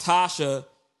 if Tasha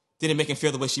didn't make him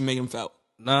feel the way she made him feel.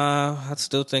 Nah, I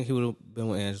still think he would have been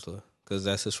with Angela because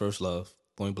that's his first love,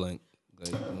 point blank.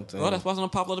 Well, that's why it's an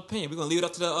unpopular opinion. We're gonna leave it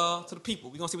up to the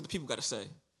people. We're gonna see what the people got to say.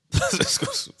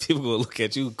 People gonna look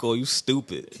at you and call you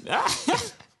stupid.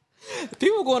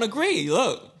 People gonna agree.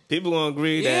 Look, people gonna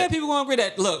agree. Yeah, people gonna agree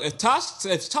that. Look, if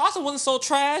Tasha wasn't so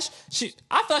trash,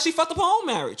 I thought she fucked up her own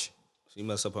marriage. She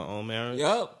messed up her own marriage.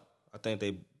 Yep. I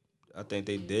think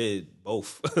they did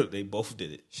both. They both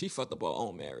did it. She fucked up her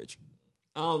own marriage.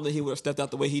 I don't think he would have stepped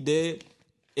out the way he did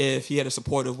if he had a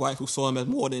supportive wife who saw him as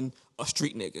more than a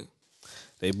street nigga.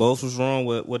 They both was wrong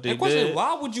with what they did. Is,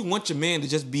 why would you want your man to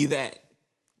just be that?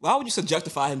 Why would you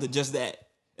subjectify him to just that?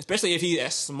 Especially if he's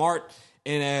as smart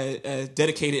and as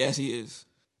dedicated as he is.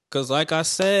 Because like I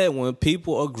said, when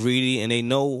people are greedy and they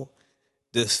know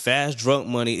this fast drug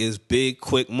money is big,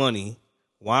 quick money,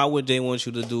 why would they want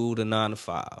you to do the 9 to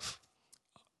 5?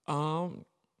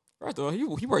 Right though,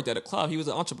 he worked at a club. He was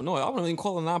an entrepreneur. I wouldn't even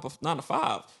call it 9 to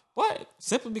 5. What?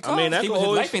 Simply because his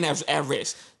life ain't at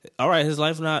risk. All right, his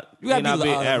life not. You gotta be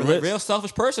at risk. A real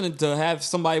selfish person to have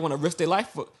somebody want to risk their life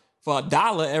for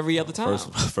 $1 every other time.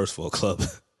 First of all, club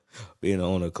being the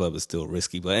owner of a club is still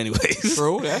risky. But anyways,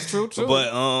 true. That's true too.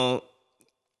 But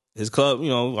his club,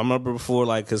 I remember before,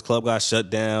 like, his club got shut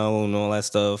down and all that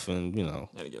stuff, and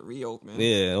had to get reopened.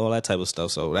 Yeah, all that type of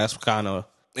stuff. So that's kind of.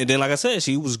 And then, like I said,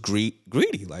 she was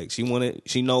greedy. Like,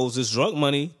 she knows this drug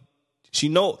money. She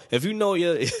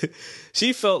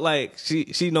felt like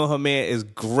she know her man is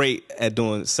great at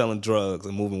selling drugs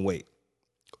and moving weight.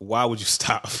 Why would you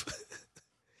stop?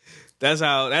 That's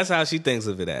how she thinks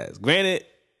of it as. Granted,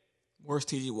 worst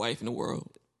TV wife in the world.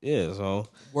 Yeah, so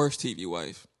worst TV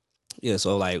wife. Yeah,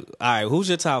 so like, all right, who's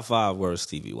your top 5 worst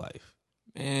TV wife?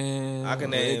 Man, I can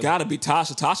name. It gotta be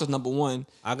Tasha. Tasha's number 1.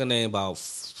 I can name about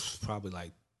probably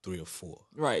like 3 or 4.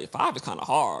 Right, 5 is kind of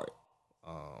hard.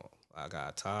 I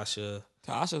got Tasha.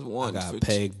 Tasha's 1. I got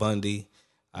Peg Bundy.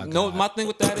 My thing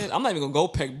with that is, I'm not even gonna go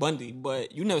Peg Bundy,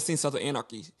 but you never seen Sons of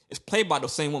Anarchy. It's played by the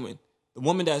same woman. The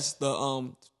woman that's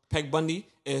the Peg Bundy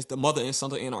is the mother in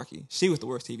Sons of Anarchy. She was the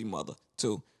worst TV mother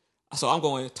too. So I'm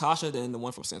going Tasha, then the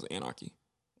one from Sons of Anarchy.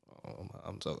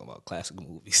 I'm talking about classic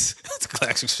movies,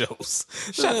 classic shows.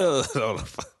 Shut up.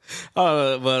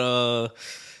 But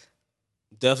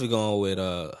definitely going with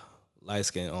light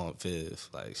skin Aunt Viv.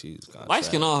 Like, she's kind of light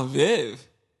skin Aunt Viv.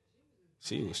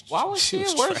 She was. Why was she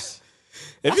worse?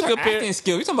 If you compare acting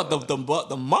skill, you talking about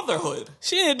the motherhood.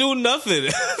 She didn't do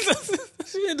nothing.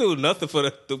 She didn't do nothing for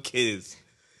the kids.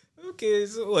 The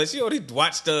kids, what? She only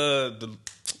watched the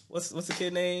what's the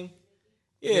kid name?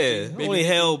 Yeah, only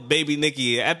held baby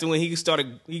Nikki. After when he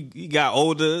started, he got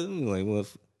older. Like, well,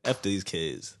 after these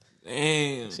kids.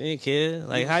 Damn. She didn't care.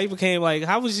 Like, how you became like?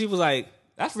 How was she was like?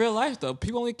 That's real life though.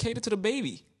 People only cater to the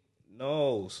baby.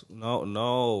 No,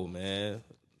 man.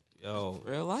 Yo,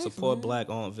 Real life, support man. Black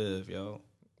Aunt Viv, yo.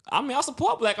 I mean, I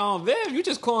support Black Aunt Viv. You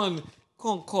just calling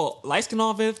light skin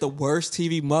Aunt Viv the worst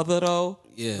TV mother though.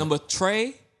 Yeah. Number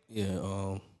Trey.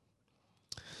 Yeah.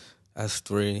 That's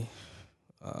 3.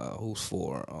 Who's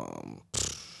 4?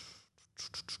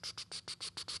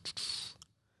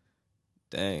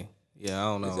 Dang. Yeah, I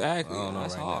don't know. Exactly. I don't know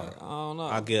That's right hard. now. I don't know.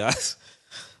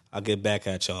 I'll get back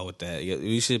at y'all with that.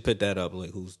 You should put that up. Like,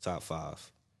 who's top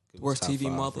 5? Worst Top TV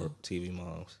 5 mother. for TV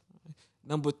moms.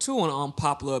 Number 2 on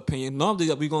unpopular opinion.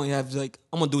 Normally we're gonna have like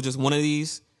I'm gonna do just one of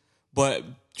these, but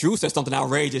Drew said something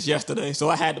outrageous yesterday, so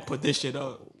I had to put this shit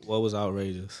up. What was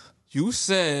outrageous? You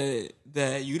said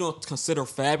that you don't consider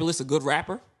Fabulous a good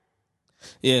rapper.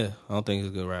 Yeah, I don't think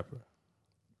he's a good rapper.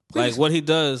 Please. Like what he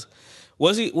does,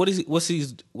 what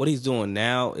he's doing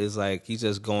now is like he's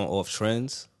just going off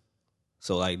trends.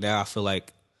 So like now I feel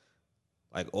like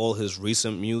all his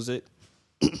recent music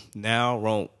now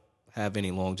won't have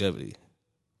any longevity.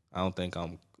 I don't think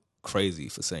I'm crazy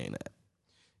for saying that.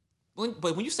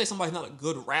 But when you say somebody's not a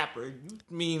good rapper, you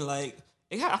mean like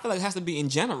I feel like it has to be in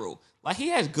general. Like he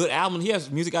has good albums, he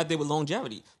has music out there with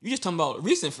longevity. You just talking about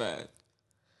recent Fab.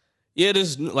 Yeah,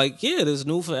 this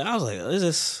new Fab. I was like, is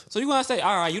this? So you gonna say,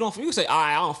 all right, you can say, all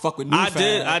right, I don't fuck with new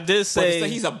Fab. I did But say to say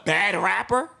he's a bad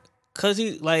rapper. Cause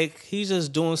he's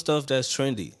just doing stuff that's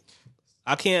trendy.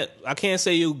 I can't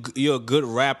say you're a good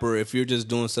rapper if you're just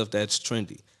doing stuff that's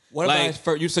trendy. What about his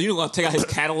first? So you're gonna take out his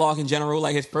catalog in general,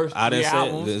 like his first 3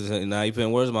 albums? Now you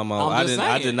putting words in my mouth.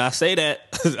 I did not say that.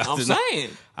 I'm saying.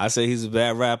 I say he's a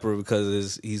bad rapper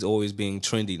because he's always being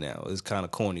trendy now. It's kind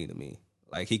of corny to me.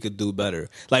 Like he could do better.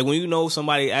 Like when you know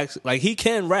somebody like he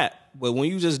can rap, but when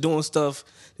you just doing stuff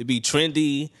to be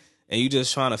trendy and you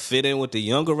just trying to fit in with the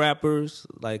younger rappers,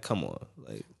 like come on,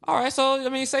 like. All right, so I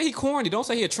mean, say he corny. Don't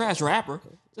say he a trash rapper.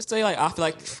 Just say like I feel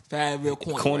like Fab real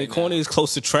corny. Corny is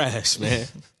close to trash, man.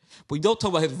 But you don't talk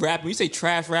about his rap. When you say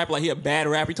trash rap, like he a bad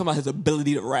rapper, you talking about his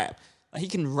ability to rap. Like he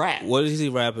can rap. What is he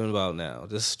rapping about now?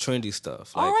 This trendy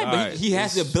stuff. Like, all right, but he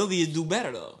has the ability to do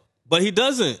better though. But he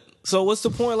doesn't. So what's the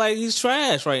point? Like he's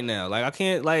trash right now. Like I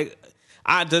can't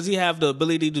does he have the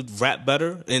ability to rap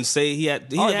better and say he has?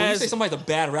 When you say somebody's a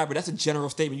bad rapper, that's a general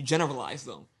statement. You generalize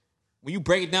them. When you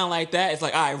break it down like that, it's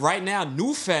like, all right, right now,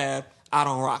 new Fab, I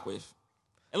don't rock with.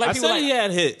 And like I said he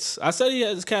had hits. I said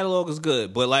his catalog is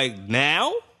good. But like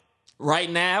now? Right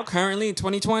now, currently in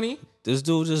 2020? This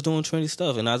dude just doing trendy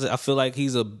stuff. And I feel like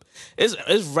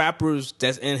it's rappers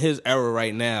that's in his era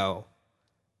right now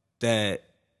that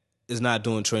is not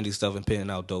doing trendy stuff and putting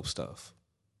out dope stuff.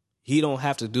 He don't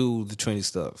have to do the trendy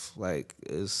stuff. Like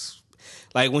it's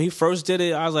like when he first did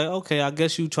it, I was like, okay, I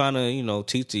guess you trying to,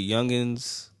 teach the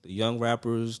youngins, the young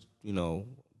rappers,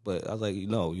 but I was like,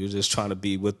 you're just trying to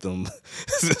be with them.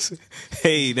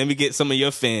 Hey, let me get some of your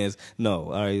fans.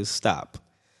 No, all right, stop.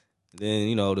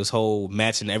 Then, this whole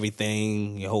matching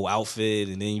everything, your whole outfit,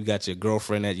 and then you got your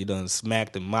girlfriend that you done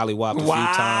smacked and mollywopped a few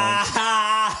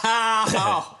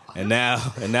times. and now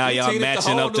y'all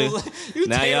matching up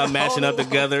y'all matching up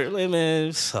together. Like,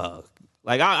 man, suck.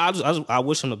 Like I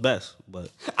wish him the best,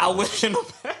 but I wish him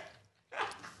the best.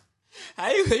 How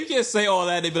you can't say all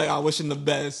that? They be like, I wish him the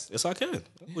best. Yes, I can.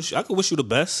 I could wish you the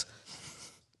best.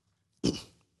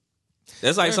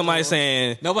 That's like somebody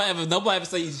saying nobody ever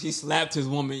say he slapped his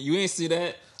woman. You ain't see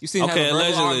that. You seen okay,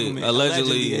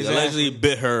 allegedly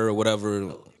bit her or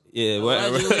whatever. Yeah,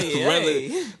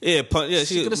 yeah.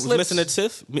 She was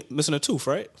missing a tooth,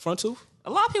 right? Front tooth. A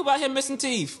lot of people out here missing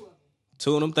teeth.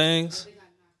 2 of them things.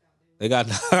 They got.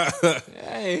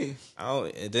 Hey.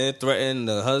 And then threatened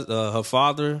her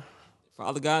father.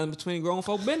 Father got in between grown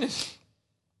folk business.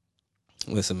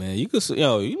 Listen, man, you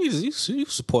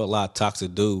support a lot of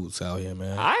toxic dudes out here,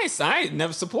 man. I ain't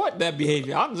never support that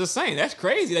behavior. I'm just saying that's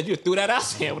crazy that you threw that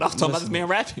out there when I was talking about this man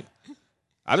rapping.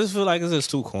 I just feel like it's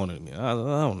just too corny to me. I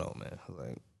don't know, man.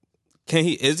 Like,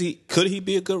 could he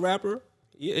be a good rapper?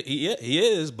 Yeah, he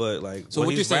is, but like, so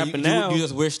what you say? You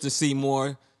just wish to see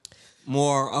more.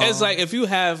 It's like if you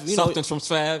have something from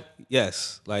Fab.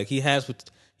 Yes, like he has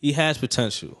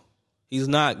potential. He's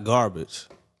not garbage.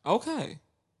 Okay.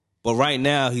 But right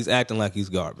now he's acting like he's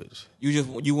garbage.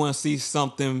 You want to see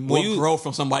something more growth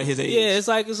from somebody his age. Yeah, it's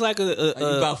like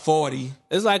about 40.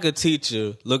 It's like a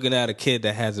teacher looking at a kid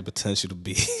that has the potential to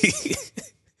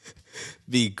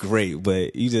be great,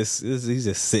 but he's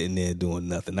just sitting there doing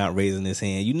nothing, not raising his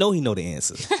hand. He know the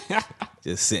answer.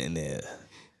 Just sitting there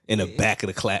in the back of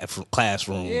the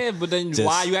classroom. Yeah, but then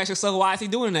why you ask yourself why is he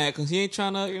doing that? Because he ain't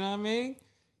trying to, you know what I mean?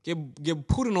 get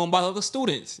pooted on by other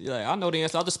students. You're like, I know the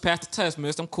answer. I'll just pass the test,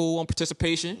 miss. I'm cool on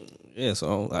participation. Yeah,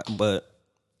 so but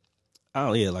I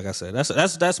don't. Yeah, like I said,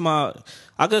 that's my.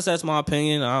 I guess that's my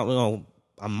opinion. I don't know.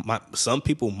 Some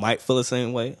people might feel the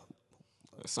same way.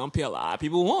 Some people, a lot of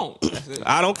people won't.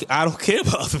 I don't care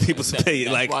about other people's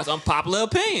opinion. That's why it's unpopular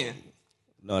opinion.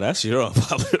 No, that's your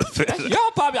unpopular opinion. That's your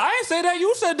unpopular. I ain't say that.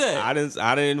 You said that.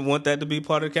 I didn't want that to be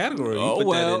part of the category. You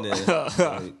put that in there.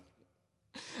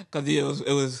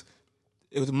 Because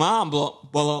it was mind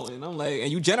blowing. And I'm like,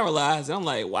 and you generalized. And I'm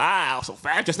like, wow. So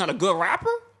Fab just not a good rapper?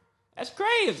 That's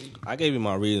crazy. I gave you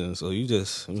my reasons, so you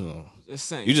just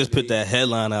saying, you just put that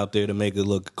headline out there to make it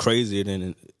look crazier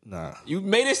than nah. You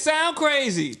made it sound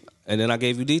crazy. And then I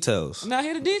gave you details. Now I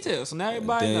hear the details, so now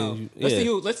everybody knows.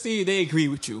 Let's see if they agree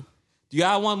with you. Do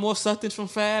y'all want more substance from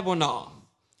Fab or no?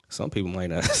 Some people might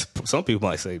not. Some people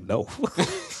might say no.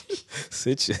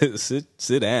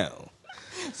 sit down.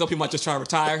 Some people might just try to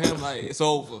retire him. Like it's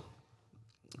over.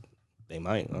 They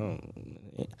might.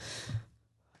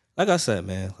 Like I said,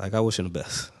 man. Like I wish him the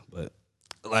best, but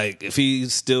like if he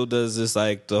still does this,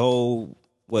 like the whole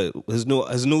his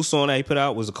new song that he put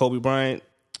out was a Kobe Bryant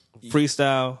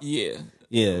freestyle. Yeah,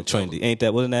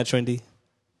 trendy. Wasn't that trendy?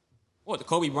 What, the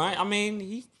Kobe Bryant? I mean,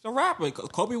 he's a rapper.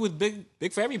 Kobe was big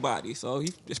for everybody, so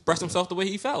he expressed himself the way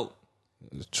he felt.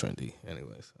 It was trendy,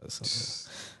 anyways.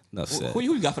 Enough said. Who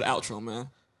you got for the outro, man?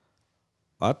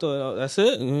 I thought that's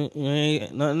it. You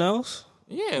ain't nothing else.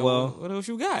 Yeah. Well, what else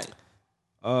you got?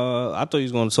 I thought you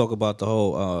was going to talk about the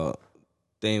whole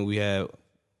thing we had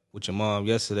with your mom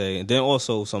yesterday, and then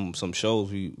also some shows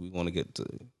we want to get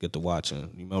to watching.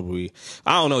 You remember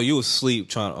I don't know, you was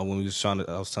asleep when we was trying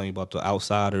to. I was telling you about The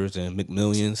Outsiders and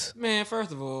McMillions. Man,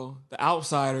 first of all, The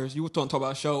Outsiders. You were talking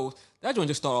about shows. That joint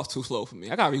just started off too slow for me.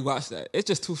 I gotta rewatch that. It's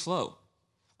just too slow.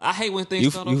 I hate when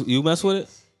things start off. You mess with it.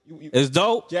 It's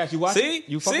dope. Jack, you watch it?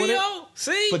 You fuck with it?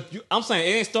 See? But I'm saying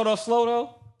it ain't start off slow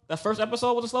though. That first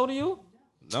episode was slow to you?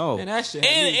 No. Man, that shit.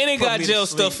 And it got jail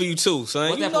stuff for you too,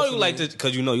 son. You know you like this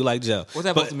because you know you like jail. What's that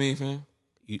supposed to mean, fam?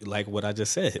 You like what I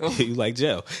just said. You like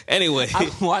jail. Anyway, I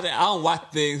don't watch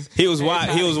things. He was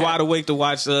wide awake to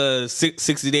watch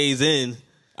 60 Days In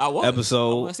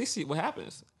episode. Let's see what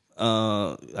happens.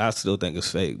 I still think it's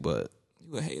fake, but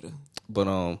you a hater. But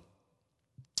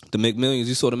the McMillions.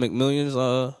 You saw the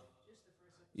McMillions?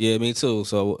 Yeah, me too.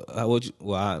 So I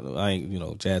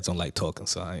ain't, Jazz don't like talking,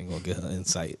 so I ain't gonna get her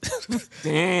insight.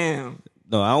 Damn.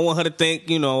 No, I don't want her to think,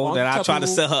 that I try to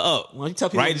set her up.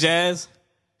 Right, Jazz?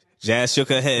 Jazz shook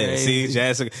her head. Crazy. See,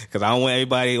 Jazz, because I don't want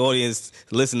everybody, audience,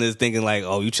 listeners thinking like,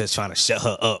 oh, you just trying to shut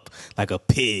her up like a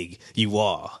pig you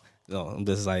are. No, I'm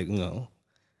just like,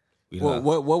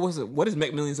 What was it? What is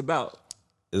McMillions about?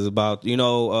 It's about,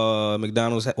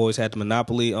 McDonald's always had the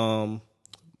monopoly,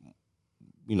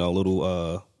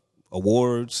 little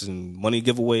awards and money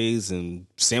giveaways and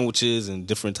sandwiches and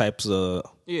different types of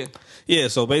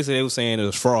so basically they were saying it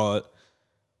was fraud,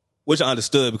 which I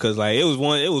understood because like it was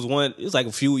like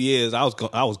a few years I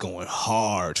was going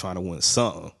hard trying to win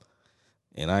something,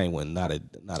 and I ain't win not a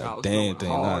damn thing,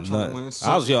 not nothing.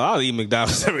 I was eating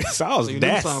McDonald's every day. So I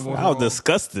was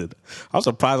disgusted. I was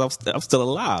surprised I'm still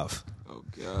alive. Oh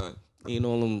God.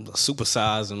 Them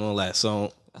supersize and all that.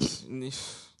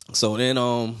 So then,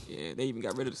 they even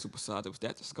got rid of the supersize. It was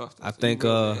that disgusting. I think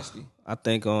what's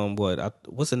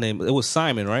the name? It was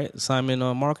Simon, right? Simon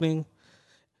Marketing.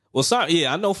 Well, Simon,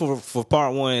 I know for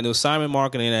part one, it was Simon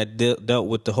Marketing that dealt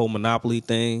with the whole monopoly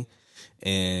thing,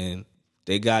 and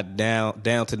they got down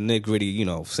to the nitty gritty.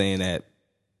 Saying that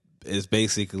it's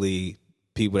basically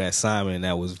people that Simon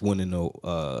that was winning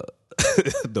the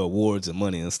the awards and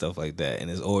money and stuff like that,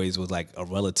 and it always was like a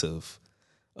relative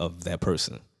of that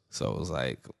person. So it was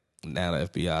like. Now the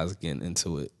FBI is getting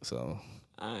into it, so.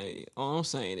 All I'm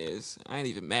saying is, I ain't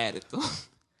even mad at them.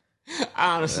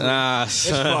 Honestly, it's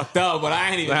fucked up, but I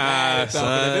ain't even mad at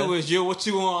them. If it was you, what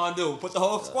you want to do? Put the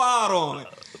whole squad on it.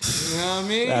 You know what I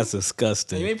mean? That's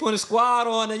disgusting. You ain't putting a squad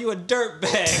on and you a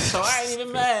dirtbag, so I ain't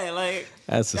even mad. Like,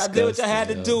 that's disgusting. I did what I had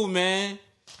to do, man.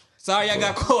 Sorry I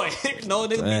got caught. No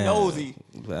nigga be nosy.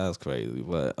 That's crazy,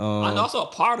 but I know also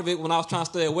a part of it when I was trying to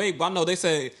stay awake, but I know they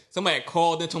said somebody had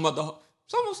called in talking about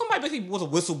somebody basically was a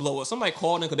whistleblower. Somebody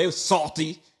called in because they was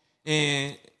salty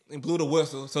and blew the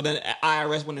whistle. So then the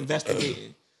IRS went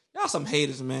investigating. Y'all some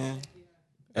haters, man.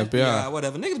 FBI.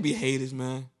 Whatever. Niggas be haters,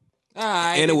 man.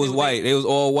 And it was white. It was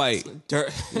all white.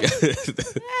 Dirt.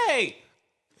 Hey.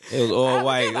 It was all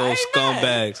white. Those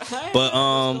scumbags. But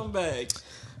scumbags.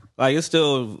 Like it's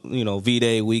still,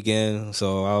 V-Day weekend,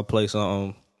 so I'll play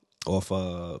something off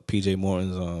PJ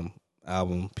Morton's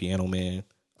album, Piano Man.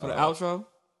 For the outro?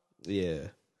 Yeah.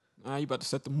 You about to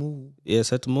set the mood. Yeah,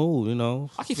 set the mood, you know.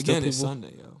 I keep forgetting it's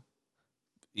Sunday, yo.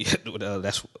 Yeah,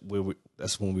 that's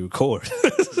when we record.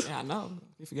 Yeah, I know. I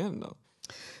keep forgetting, though.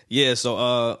 Yeah,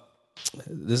 so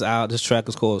this track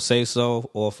is called Say So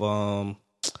off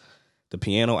the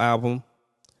Piano album.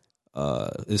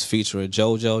 It's featuring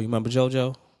JoJo. You remember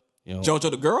JoJo? You know,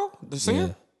 JoJo the girl? The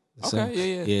singer? Yeah,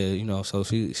 Okay, yeah. Yeah, you know, so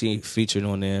she featured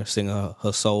on there, singing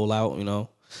her soul out, you know.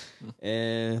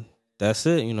 And that's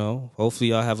it, you know. Hopefully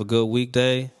y'all have a good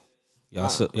weekday.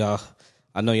 Y'all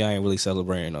I know y'all ain't really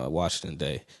celebrating Washington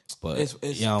Day, but it's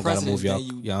y'all don't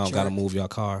gotta move y'all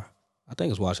car. I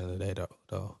think it's Washington Day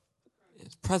though.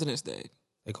 It's President's Day.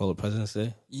 They call it President's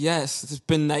Day? Yes, it's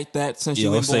been like that since you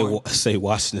were born. Say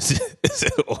Washington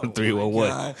on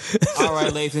 311. All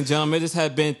right, ladies and gentlemen, this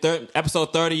has been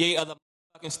episode 38 of the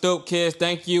fucking Stoop Kids.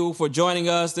 Thank you for joining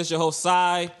us. This is your host,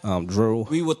 Cy. I'm Drew.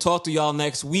 We will talk to y'all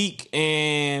next week,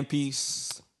 and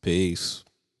peace. Peace.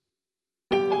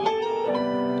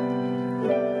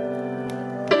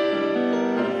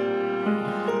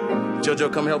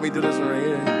 JoJo, come help me do this one right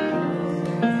here.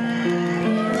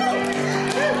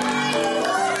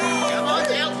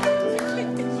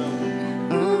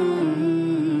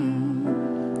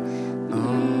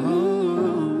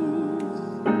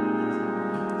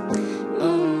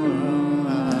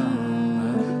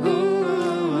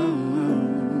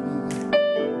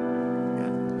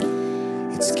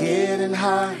 It's getting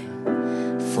hard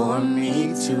for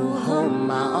me to hold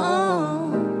my own.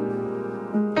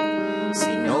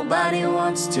 See, nobody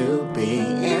wants to be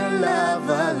in love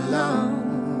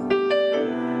alone.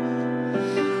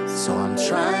 So I'm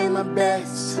trying my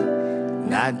best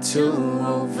not to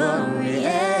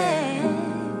overreact.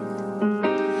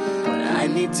 But I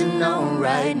need to know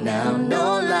right now,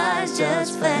 no lies,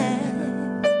 just facts.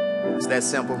 It's that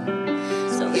simple.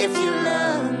 So if you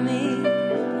love me,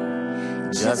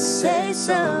 just say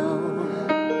so.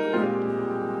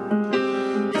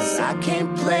 I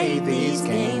can't play these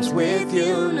games with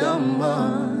you no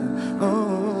more.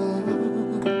 Oh.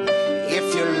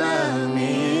 If you love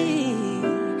me,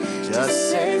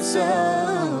 just say so.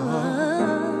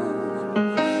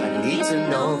 I need to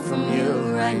know from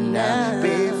you right now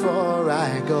before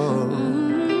I go.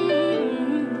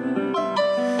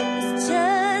 It's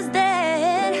just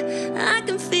that I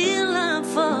can feel I'm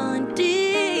falling deep.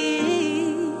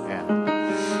 Yeah.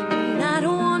 And I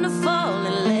don't wanna fall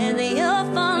unless you're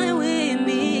falling with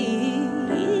me.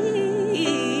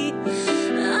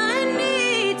 I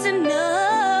need to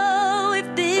know if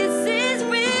this is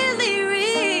really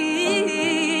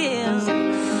real,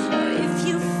 or if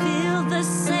you feel the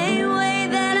same way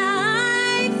that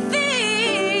I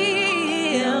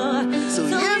feel. So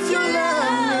if you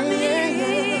love me,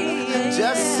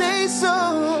 just say so.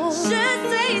 Just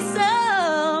say so.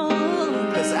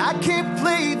 'Cause I can't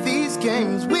play these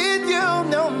games with you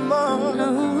no more.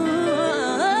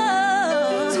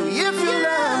 So if you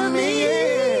love me,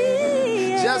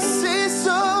 just say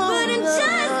so. Just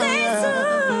say so.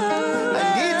 I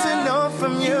need to know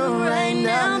from you right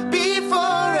now before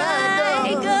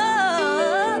I go.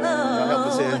 Help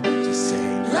us here. Just say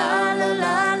La la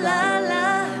la la la.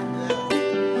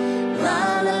 La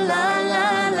la la la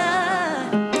la.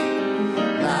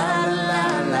 La la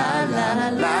la la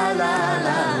la la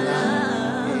la la.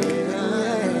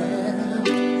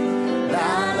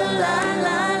 La la la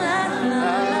la la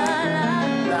la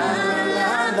la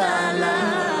la la.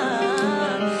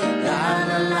 La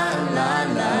la la la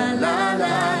la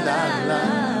la la la.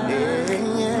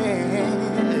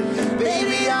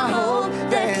 Baby, I hope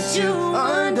that you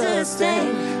understand.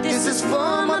 This is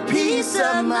for my peace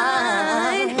of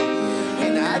mind.